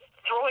is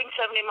throwing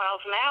 70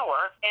 miles an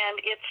hour, and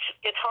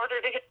it's harder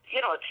to hit.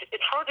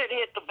 It's harder to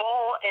hit the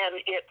ball,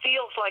 and it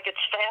feels like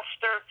it's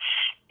faster.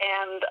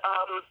 And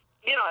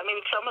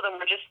some of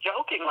them were just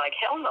joking, like,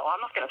 hell no,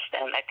 I'm not going to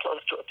stand that close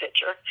to a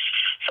pitcher.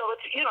 So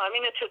it's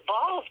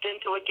evolved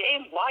into a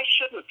game. Why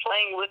shouldn't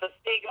playing with a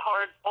big,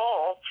 hard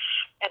ball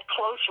at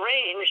close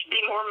range be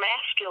more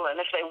masculine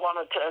if they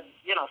wanted to,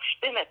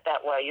 spin it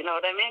that way? You know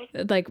what I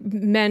mean? Like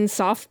men's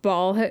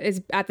softball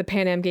is at the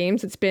Pan Am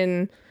Games. It's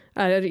been,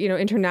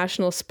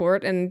 international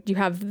sport, and you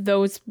have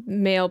those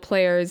male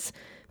players,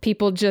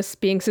 people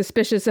just being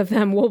suspicious of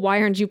them. Well,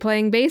 why aren't you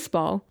playing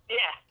baseball?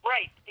 Yeah,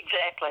 right.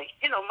 Exactly.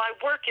 My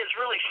work is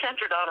really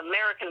centered on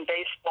American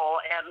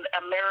baseball and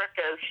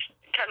America's,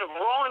 kind of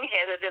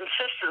wrong-headed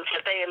insistence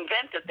that they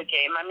invented the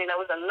game. I mean, that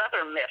was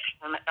another myth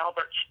from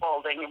Albert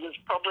Spalding. It was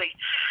probably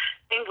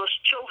English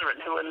children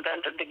who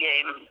invented the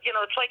game. You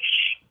know, it's like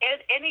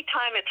any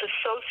time it's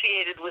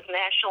associated with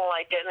national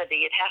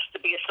identity, it has to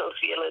be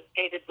associated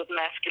with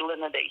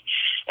masculinity.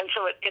 And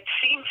so it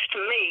seems to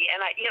me,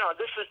 and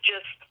this is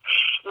just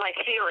my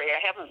theory.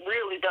 I haven't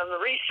really done the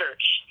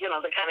research,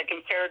 the kind of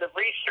comparative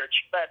research,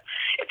 but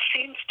it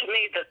seems to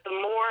me that the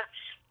more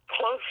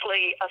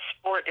closely a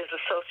sport is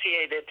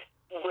associated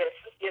with,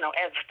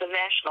 as the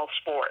national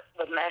sport,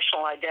 the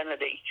national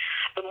identity,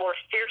 the more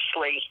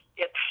fiercely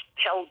it's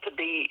held to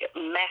be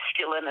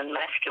masculine and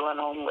masculine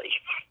only.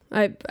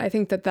 I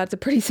think that's a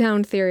pretty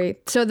sound theory.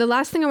 So the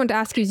last thing I wanted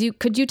to ask you is,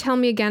 could you tell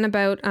me again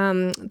about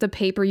the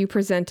paper you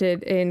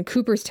presented in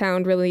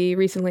Cooperstown really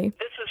recently?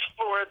 This is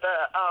for the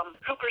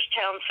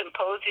Cooperstown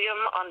Symposium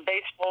on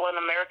Baseball and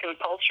American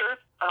Culture.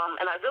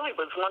 And I really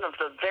was one of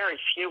the very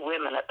few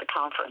women at the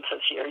conference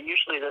this year.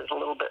 Usually there's a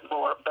little bit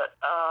more. But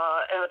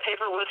and the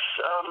paper was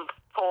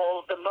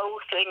called The Mo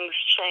Things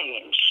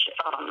Change,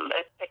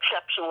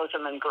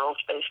 Exceptionalism in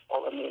Girls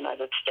Baseball in the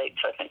United States,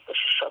 I think was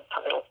the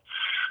subtitle.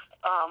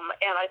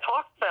 And I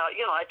talked about,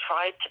 I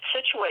tried to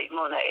situate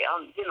Monet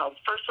on,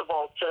 first of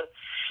all,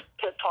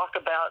 to talk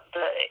about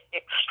the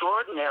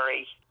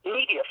extraordinary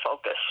media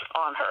focus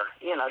on her.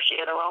 She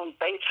had her own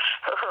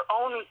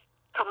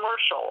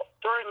commercial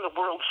during the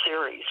World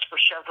Series for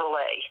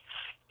Chevrolet,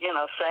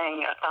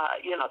 saying,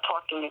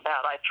 talking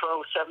about I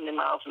throw 70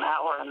 miles an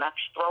hour and that's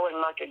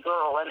throwing like a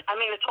girl. And I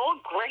mean, it's all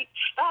great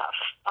stuff.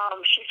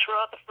 She threw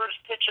out the first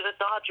pitch at a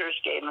Dodgers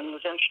game and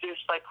was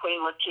introduced by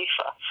Queen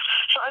Latifah.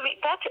 So, I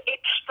mean, that's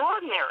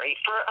extraordinary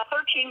for a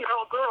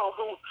 13-year-old girl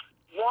who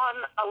won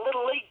a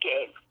Little League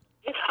game.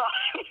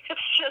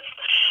 It's just,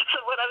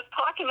 so what I was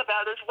talking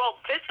about is, well,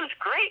 this is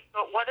great,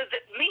 but what does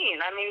it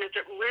mean? I mean, does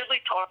it really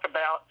talk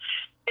about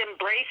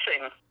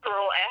embracing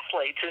girl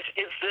athletes?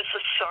 Is this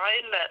a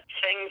sign that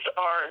things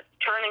are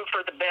turning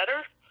for the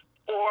better?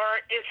 Or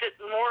is it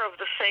more of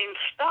the same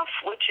stuff,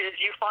 which is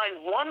you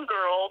find one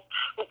girl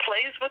who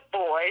plays with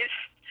boys,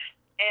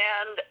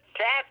 and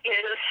that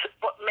is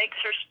what makes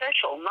her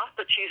special, not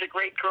that she's a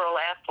great girl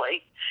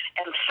athlete,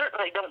 and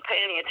certainly don't pay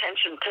any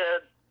attention to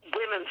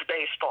women's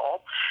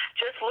baseball.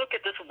 Just look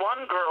at this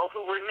one girl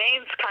who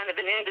remains kind of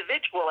an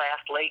individual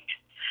athlete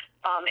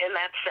in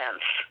that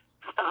sense,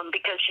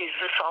 because she's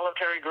a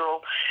solitary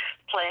girl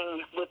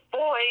playing with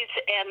boys,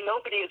 and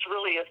nobody is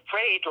really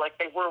afraid, like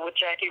they were with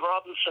Jackie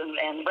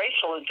Robinson and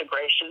racial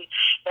integration,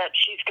 that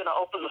she's going to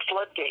open the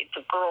floodgates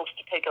of girls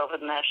to take over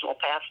the national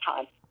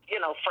pastime.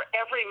 For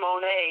every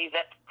Monet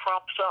that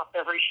crops up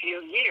every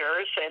few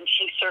years, and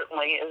she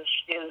certainly is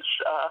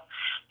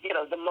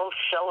the most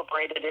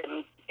celebrated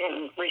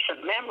in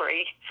recent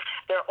memory,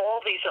 there are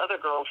all these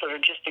other girls that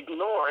are just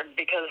ignored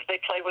because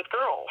they play with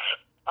girls.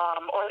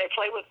 Or they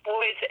play with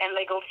boys and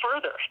they go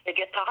further. They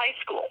get to high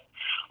school.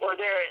 Or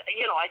they're,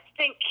 I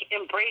think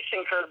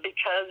embracing her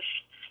because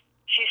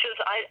she says,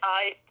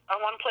 I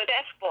want to play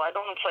basketball. I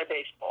don't want to play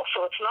baseball.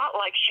 So it's not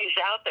like she's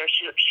out there.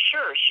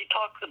 She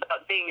talks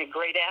about being a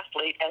great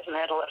athlete as an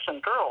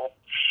adolescent girl.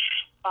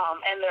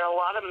 And there are a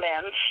lot of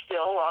men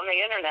still on the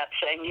internet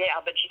saying, yeah,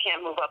 but she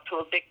can't move up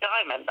to a big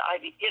diamond. I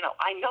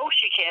know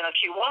she can if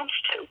she wants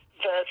to.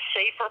 The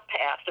safer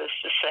path is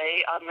to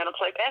say, I'm going to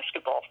play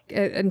basketball.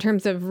 In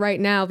terms of right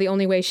now, the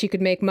only way she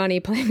could make money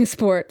playing a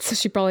sport, so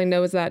she probably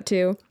knows that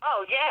too.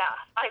 Oh, yeah.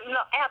 No,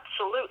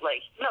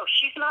 absolutely. No,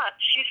 she's not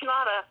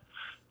a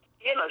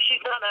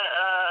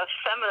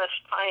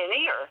feminist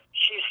pioneer.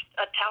 She's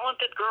a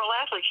talented girl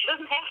athlete. She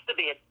doesn't have to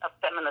be a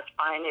feminist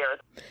pioneer.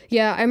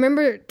 Yeah, I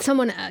remember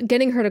someone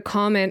getting her to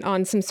comment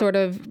on some sort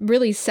of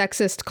really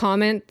sexist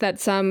comment that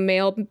some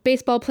male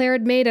baseball player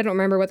had made. I don't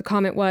remember what the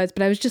comment was,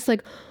 but I was just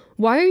like,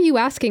 why are you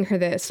asking her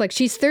this? Like,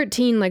 she's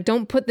 13. Like,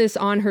 don't put this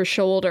on her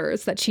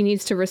shoulders that she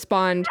needs to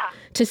respond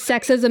to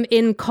sexism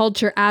in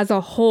culture as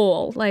a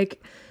whole.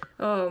 Like,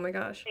 oh my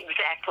gosh.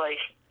 Exactly.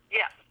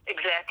 Yeah,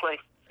 exactly.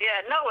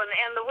 Yeah, no,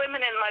 and the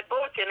women in my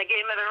book, In a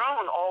Game of Their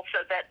Own, all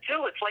said that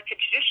too. It's like, could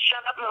you just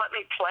shut up and let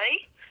me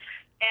play?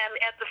 And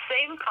at the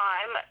same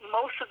time,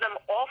 most of them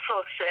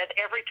also said,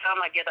 every time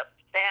I get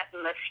upset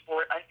in this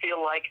sport, I feel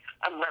like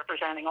I'm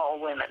representing all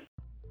women.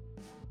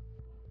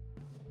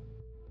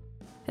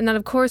 And that,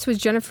 of course, was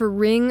Jennifer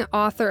Ring,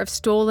 author of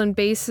Stolen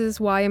Bases,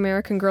 Why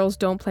American Girls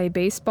Don't Play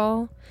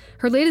Baseball.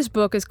 Her latest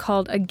book is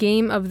called A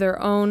Game of Their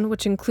Own,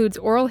 which includes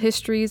oral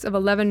histories of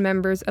 11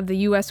 members of the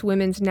U.S.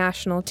 women's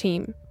national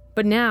team.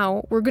 But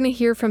now, we're going to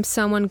hear from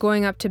someone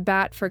going up to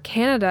bat for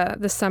Canada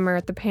this summer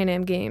at the Pan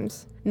Am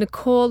Games,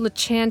 Nicole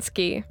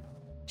Lachansky.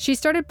 She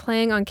started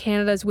playing on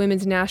Canada's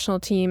women's national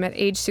team at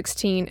age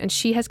 16, and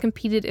she has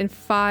competed in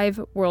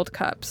 5 World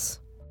Cups.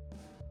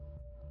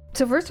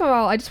 So first of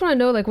all, I just want to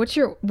know, like, what's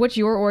your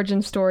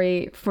origin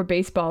story for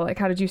baseball? Like,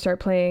 how did you start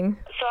playing?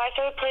 So I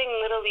started playing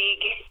Little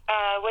League.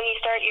 When you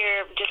start,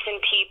 you're just in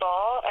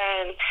T-ball,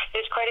 and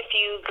there's quite a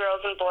few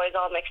girls and boys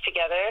all mixed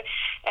together.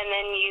 And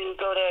then you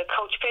go to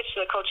coach pitch,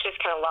 and the coach just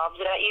kind of lobs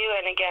it at you.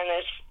 And again,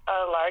 there's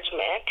a large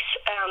mix.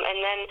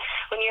 And then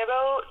when you're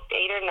about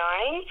 8 or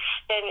 9,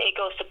 then it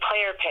goes to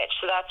player pitch.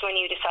 So that's when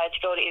you decide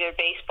to go to either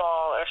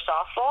baseball or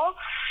softball.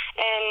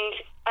 And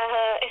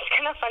it's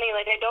kind of funny,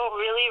 like I don't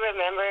really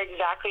remember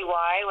exactly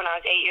why when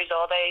I was 8 years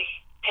old I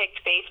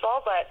picked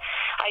baseball, but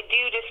I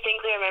do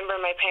distinctly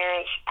remember my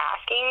parents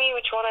asking me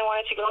which one I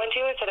wanted to go into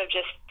instead of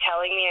just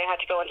telling me I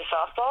had to go into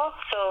softball.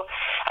 So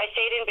I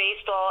stayed in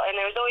baseball, and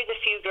there was always a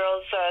few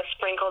girls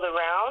sprinkled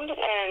around,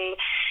 and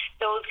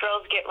those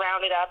girls get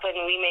rounded up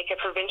and we make a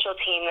provincial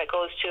team that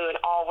goes to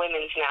an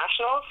all-women's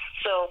nationals.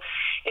 So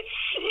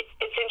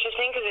it's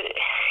interesting because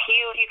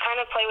you kind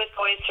of play with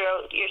boys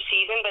throughout your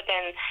season, but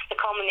then the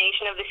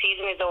culmination of the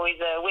season is always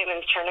a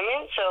women's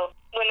tournament. So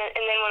when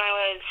I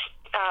was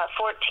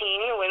 14,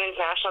 the women's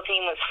national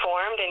team was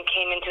formed and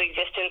came into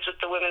existence with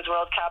the Women's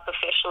World Cup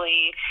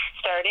officially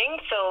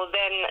starting. So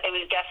then it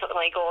was definitely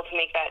my goal to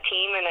make that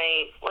team, and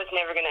I was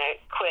never going to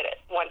quit it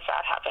once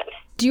that happened.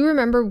 Do you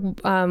remember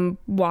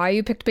why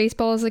you picked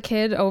baseball as a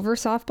kid over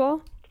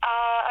softball?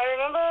 I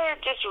remember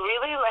just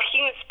really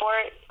liking the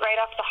sport right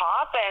off the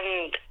hop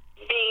and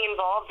being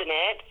involved in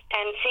it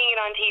and seeing it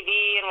on TV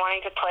and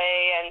wanting to play,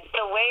 and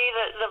the way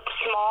that the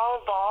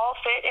small ball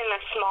fit in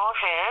the small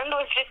hand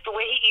was just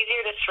way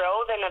easier to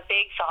throw than a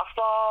big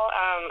softball.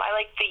 I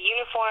liked the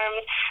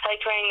uniforms, I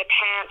liked wearing the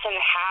pants and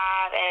the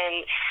hat, and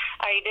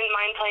I didn't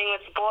mind playing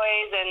with the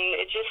boys, and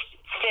it just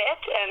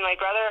fit. And my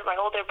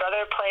older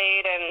brother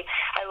played, and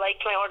I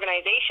liked my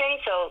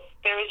organization, so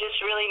there was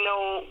just really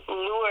no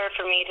lure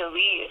for me to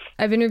leave.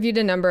 I've interviewed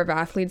a number of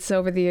athletes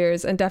over the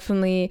years, and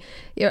definitely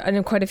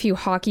and quite a few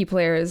hockey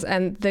players,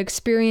 and the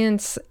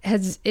experience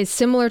is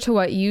similar to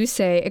what you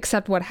say,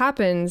 except what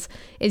happens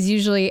is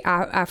usually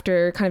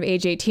after kind of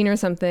age 18 or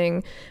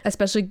something,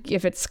 especially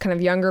if it's kind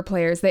of younger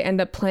players, they end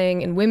up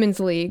playing in women's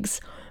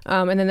leagues,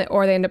 and then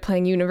they end up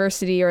playing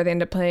university, or they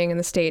end up playing in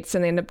the States,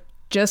 and they end up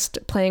just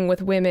playing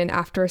with women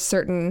after a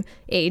certain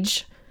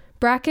age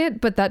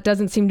bracket. But that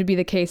doesn't seem to be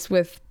the case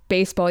with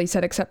baseball, you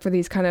said, except for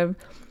these kind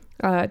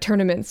of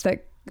tournaments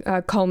that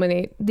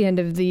culminate the end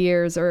of the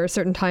years or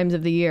certain times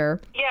of the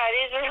year. Yeah, it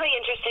is really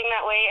interesting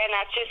that way, and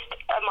that's just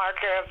a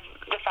marker of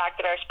the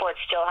fact that our sport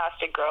still has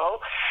to grow.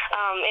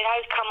 It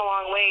has come a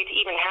long way to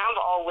even have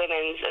all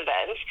women's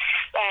events,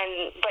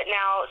 but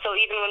now, so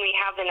even when we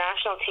have the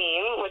national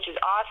team, which is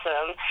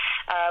awesome,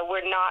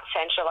 we're not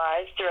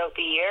centralized throughout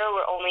the year.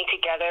 We're only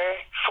together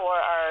for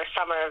our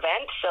summer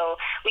event. So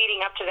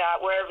leading up to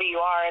that, wherever you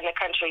are in the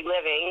country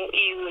living,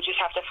 you just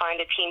have to find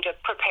a team to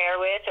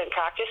prepare with and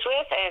practice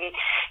with, and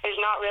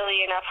there's not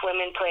really enough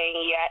women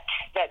playing yet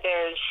that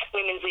there's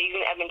women's leagues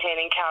in Edmonton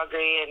and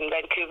Calgary and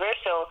Vancouver,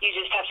 so you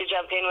just have to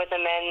jump in with a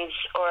men's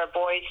or a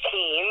boys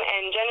team,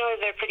 and generally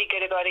they're pretty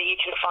good about it. You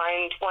can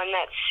find one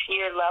that's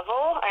your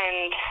level,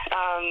 and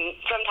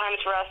sometimes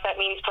for us that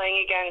means playing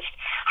against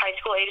high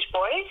school aged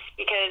boys,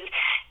 because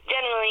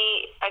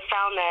generally I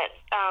found that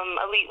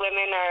elite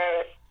women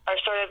are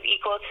sort of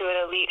equal to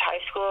an elite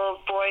high school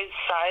boys'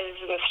 size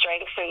and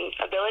strength and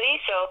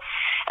ability. So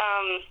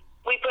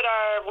we put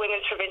our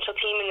women's provincial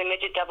team in the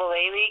midget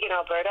AA league in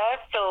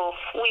Alberta. So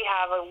we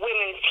have a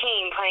women's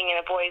team playing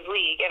in a boys'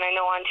 league, and I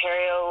know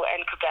Ontario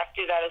and Quebec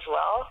do that as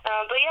well.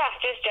 But yeah,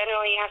 just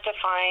generally you have to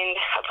find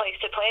a place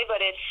to play, but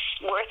it's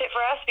worth it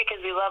for us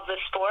because we love the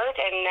sport,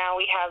 and now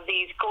we have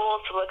these goals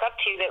to look up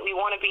to, that we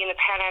want to be in the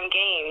Pan Am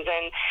Games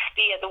and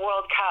be at the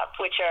World Cup,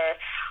 which are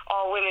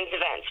all women's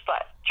events.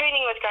 But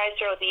training with guys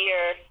throughout the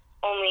year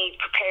only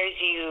prepares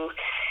you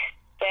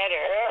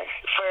better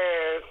for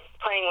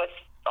playing with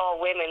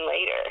all women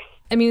later.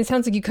 I mean, it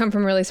sounds like you come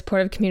from a really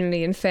supportive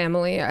community and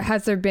family.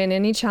 Has there been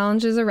any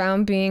challenges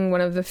around being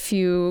one of the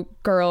few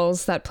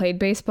girls that played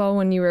baseball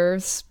when you were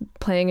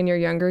playing in your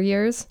younger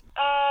years?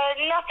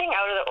 Nothing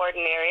out of the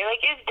ordinary. Like,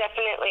 it's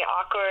definitely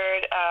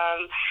awkward,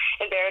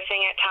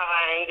 embarrassing at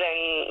times,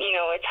 and, you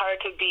know, it's hard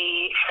to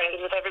be friends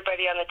with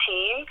everybody on the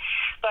team.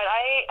 But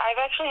I've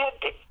actually had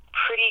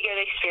pretty good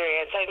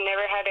experience. I've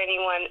never had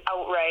anyone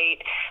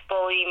outright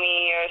bully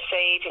me or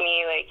say to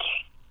me, like,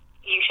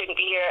 you shouldn't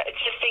be here. It's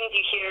just things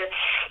you hear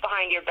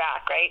behind your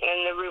back, right?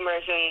 And the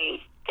rumors and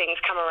things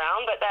come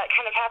around, but that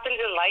kind of happens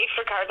in life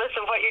regardless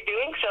of what you're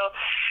doing. So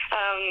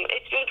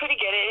it's been pretty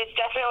good. It's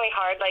definitely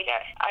hard. Like,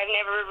 I've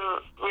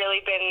never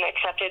really been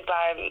accepted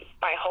by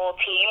my whole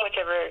team,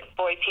 whichever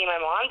boys team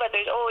I'm on, but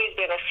there's always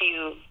been a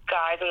few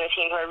guys on the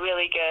team who are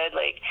really good,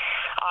 like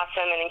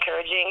awesome and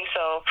encouraging.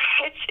 So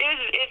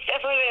it's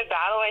definitely been a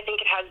battle. I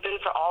think it has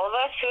been for all of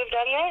us who have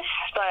done this,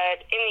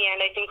 but in the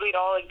end, I think we'd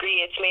all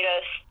agree it's made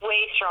us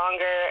way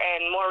stronger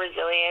and more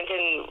resilient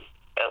and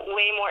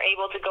way more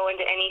able to go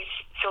into any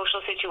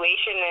social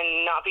situation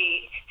and not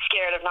be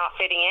scared of not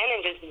fitting in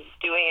and just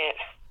doing it.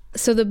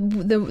 So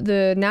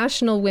the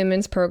National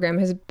Women's Program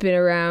has been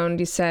around,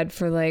 you said,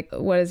 for like,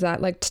 what is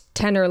that, like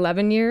 10 or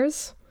 11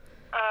 years?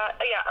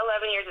 Yeah,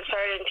 11 years. It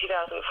started in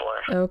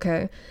 2004.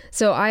 Okay.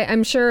 So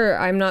I'm sure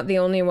I'm not the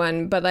only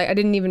one, but I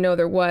didn't even know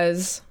there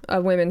was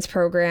a women's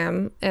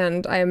program.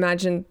 And I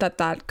imagine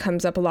that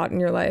comes up a lot in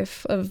your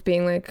life of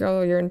being like,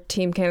 oh, you're in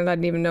Team Canada. I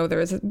didn't even know there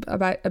was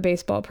a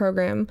baseball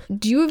program.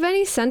 Do you have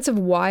any sense of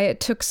why it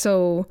took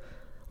so,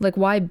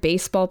 why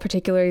baseball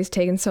particularly has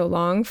taken so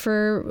long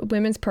for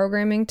women's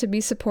programming to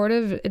be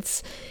supportive?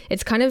 It's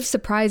kind of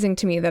surprising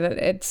to me that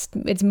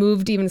it's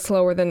moved even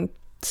slower than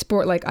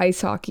sport like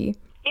ice hockey.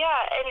 Yeah,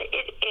 and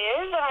it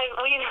is.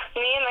 And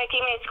me and my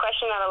teammates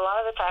question that a lot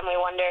of the time. We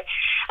wonder.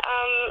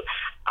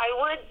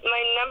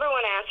 My number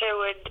one answer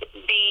would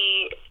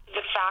be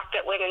the fact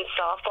that women's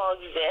softball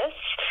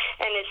exists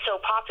and is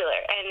so popular.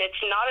 And it's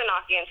not a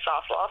knock against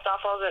softball.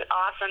 Softball is an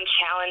awesome,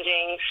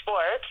 challenging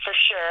sport for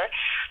sure.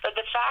 But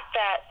the fact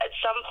that at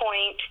some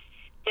point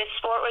this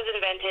sport was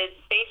invented,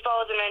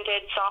 baseball was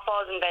invented,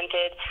 softball was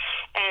invented,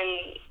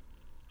 and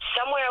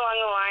somewhere along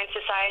the line,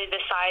 society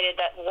decided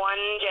that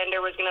one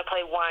gender was going to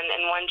play one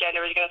and one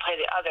gender was going to play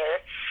the other,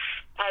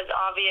 has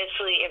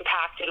obviously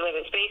impacted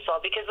women's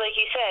baseball. Because like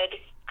you said,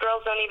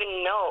 girls don't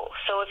even know.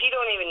 So if you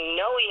don't even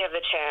know you have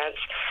the chance,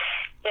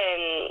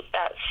 then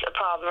that's a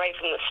problem right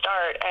from the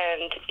start.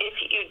 And if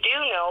you do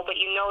know, but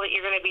you know that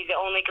you're going to be the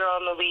only girl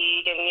in the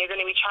league and you're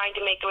going to be trying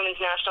to make the women's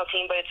national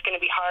team, but it's going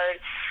to be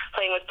hard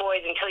playing with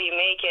boys until you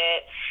make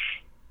it.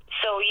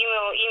 So you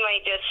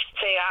might just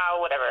say,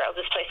 whatever, I'll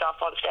just play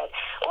softball instead.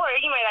 Or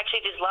you might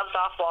actually just love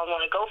softball and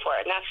want to go for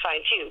it, and that's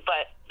fine too.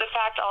 But the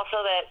fact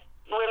also that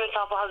women's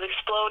softball has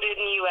exploded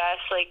in the U.S.,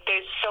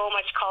 there's so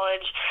much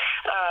college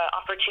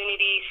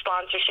opportunity,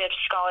 sponsorships,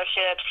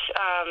 scholarships,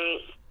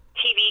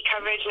 TV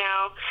coverage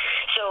now.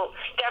 So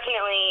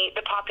definitely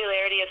the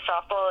popularity of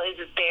softball is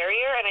a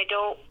barrier, and I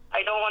don't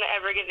want to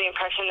ever give the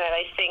impression that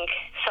I think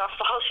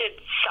softball should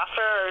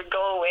suffer or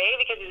go away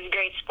because it's a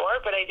great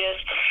sport, but I just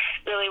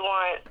really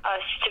want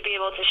us to be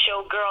able to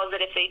show girls that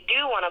if they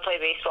do want to play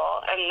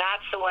baseball and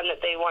that's the one that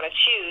they want to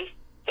choose,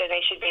 then they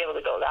should be able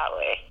to go that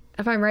way.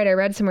 If I'm right, I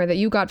read somewhere that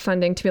you got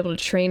funding to be able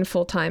to train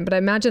full time, but I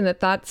imagine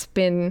that's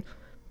been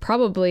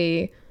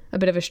probably a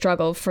bit of a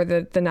struggle for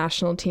the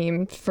national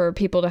team, for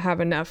people to have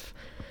enough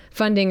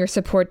funding or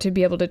support to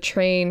be able to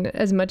train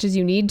as much as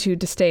you need to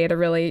stay at a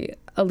really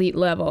elite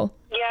level.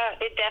 Yeah,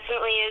 it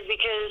definitely is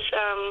because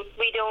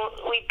we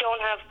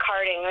don't have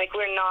carding.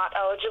 We're not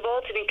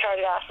eligible to be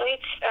carded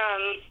athletes.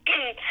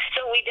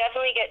 So we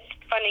definitely get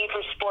funding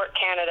from Sport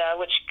Canada,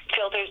 which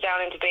filters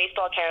down into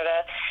Baseball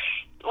Canada,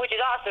 which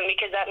is awesome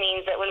because that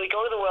means that when we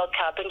go to the World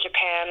Cup in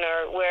Japan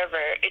or wherever,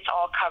 it's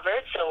all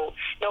covered. So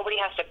nobody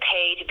has to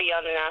pay to be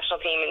on the national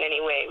team in any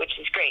way, which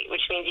is great,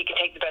 which means you can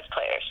take the best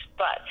players.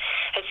 But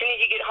as soon as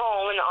you get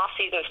home and the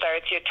off-season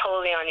starts, you're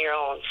totally on your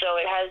own. So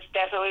it has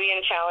definitely been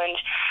a challenge.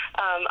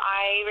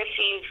 I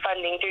received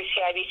funding through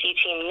CIBC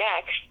Team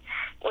Next,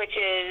 which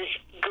is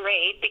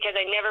great because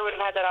I never would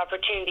have had that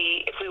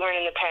opportunity if we weren't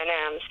in the Pan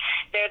Ams.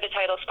 They're the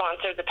title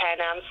sponsor of the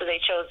Pan Ams, so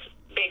they chose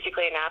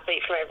basically an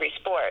athlete from every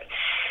sport.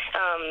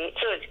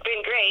 So it's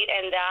been great,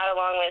 and that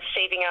along with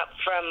saving up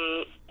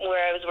from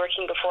where I was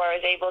working before, I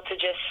was able to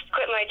just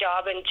quit my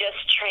job and just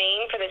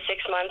train for the 6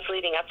 months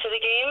leading up to the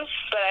games.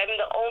 But I'm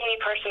the only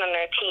person on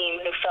our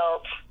team who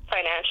felt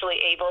financially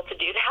able to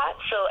do that.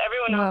 So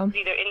everyone else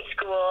is either in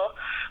school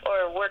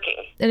or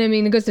working. And I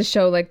mean, it goes to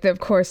show, of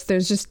course,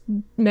 there's just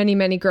many,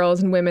 many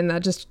girls and women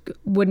that just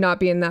would not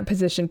be in that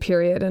position,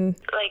 period. And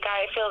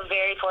I feel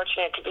very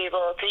fortunate to be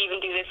able to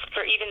even do this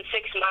for even 6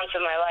 months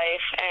of my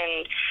life.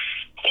 And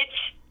it's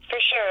for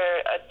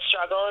sure a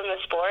struggle in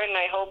the sport. And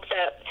I hope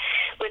that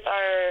with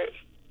our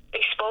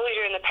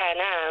exposure in the Pan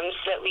Ams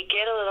that we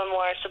get a little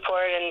more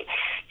support and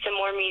some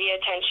more media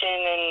attention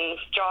and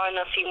draw in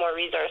a few more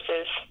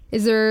resources.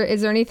 Is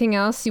there anything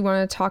else you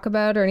want to talk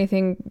about or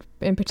anything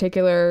in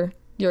particular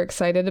you're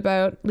excited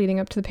about leading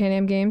up to the Pan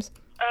Am Games?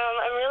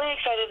 I'm really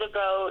excited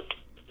about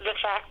the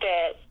fact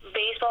that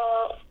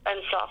baseball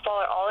and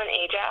softball are all in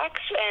Ajax,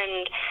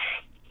 and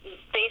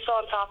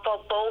baseball and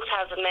softball both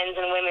have a men's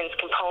and women's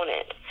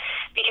component.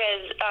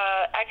 Because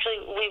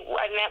actually,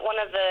 I met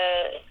one of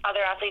the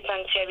other athletes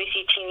on CIBC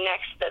Team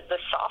Next, the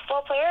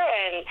softball player,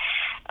 and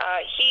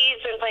he's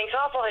been playing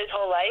softball his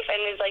whole life,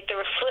 and is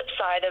the flip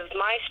side of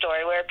my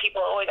story, where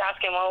people always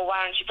ask him, well,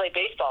 why don't you play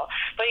baseball?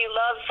 But he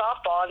loves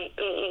softball, and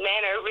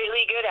men are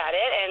really good at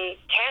it, and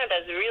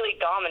Canada's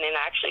really dominant,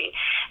 actually,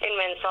 in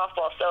men's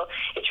softball. So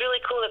it's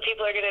really cool that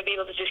people are going to be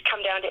able to just come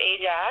down to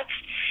Ajax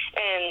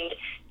and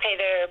pay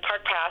their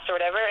park pass or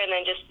whatever, and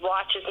then just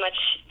watch as much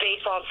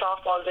baseball and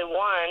softball as they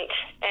want,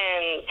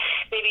 and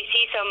maybe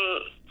see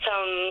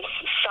some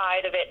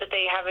side of it that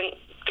they haven't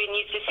been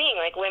used to seeing,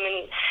 like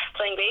women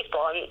playing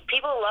baseball. And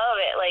people love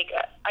it.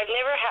 I've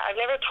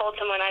never told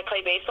someone I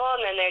play baseball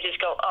and then they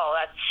just go, oh,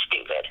 that's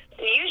stupid.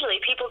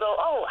 Usually people go,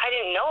 oh, I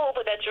didn't know,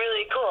 but that's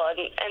really cool,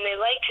 and they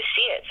like to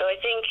see it. So I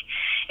think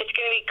it's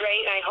going to be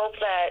great, and I hope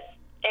that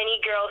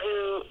any girl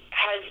who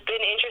has been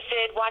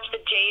interested, watched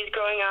the Jays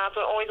growing up,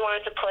 and always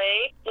wanted to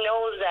play,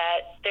 knows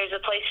that there's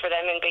a place for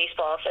them in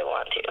baseball if they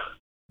want to.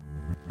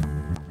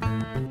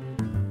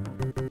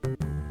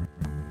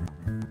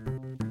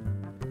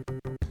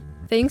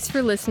 Thanks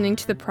for listening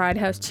to the Pride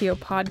House TO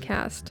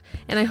podcast,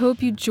 and I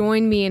hope you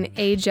join me in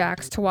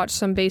Ajax to watch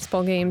some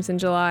baseball games in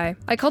July.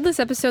 I called this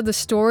episode The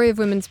Story of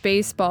Women's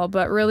Baseball,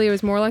 but really it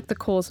was more like the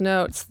Coles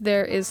Notes.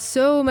 There is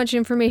so much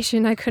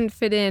information I couldn't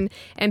fit in,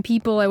 and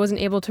people I wasn't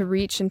able to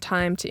reach in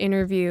time to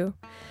interview.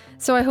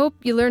 So I hope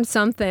you learned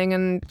something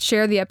and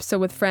share the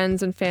episode with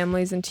friends and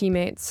families and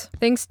teammates.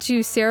 Thanks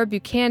to Sarah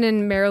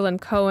Buchanan, Marilyn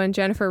Cohen,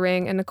 Jennifer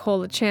Ring, and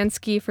Nicole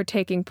Lachansky for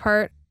taking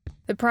part.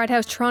 The Pride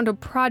House Toronto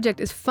project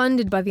is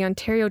funded by the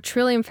Ontario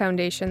Trillium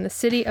Foundation, the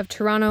City of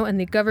Toronto, and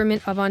the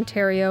Government of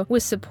Ontario,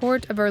 with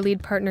support of our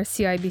lead partner,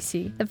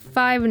 CIBC. The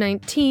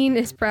 519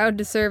 is proud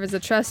to serve as a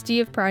trustee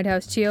of Pride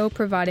House TO,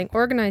 providing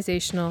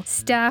organizational,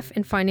 staff,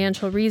 and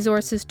financial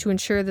resources to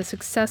ensure the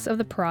success of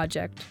the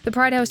project. The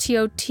Pride House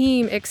TO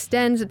team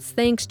extends its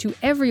thanks to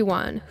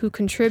everyone who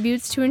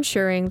contributes to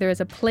ensuring there is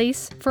a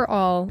place for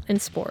all in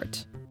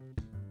sport.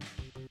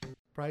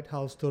 Pride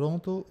House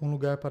Toronto,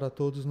 lugar para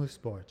todos no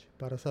esporte.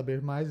 Para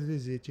saber mais,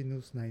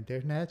 visite-nos na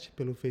internet,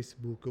 pelo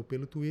Facebook ou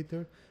pelo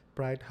Twitter,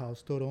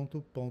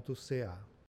 pridehousetoronto.ca.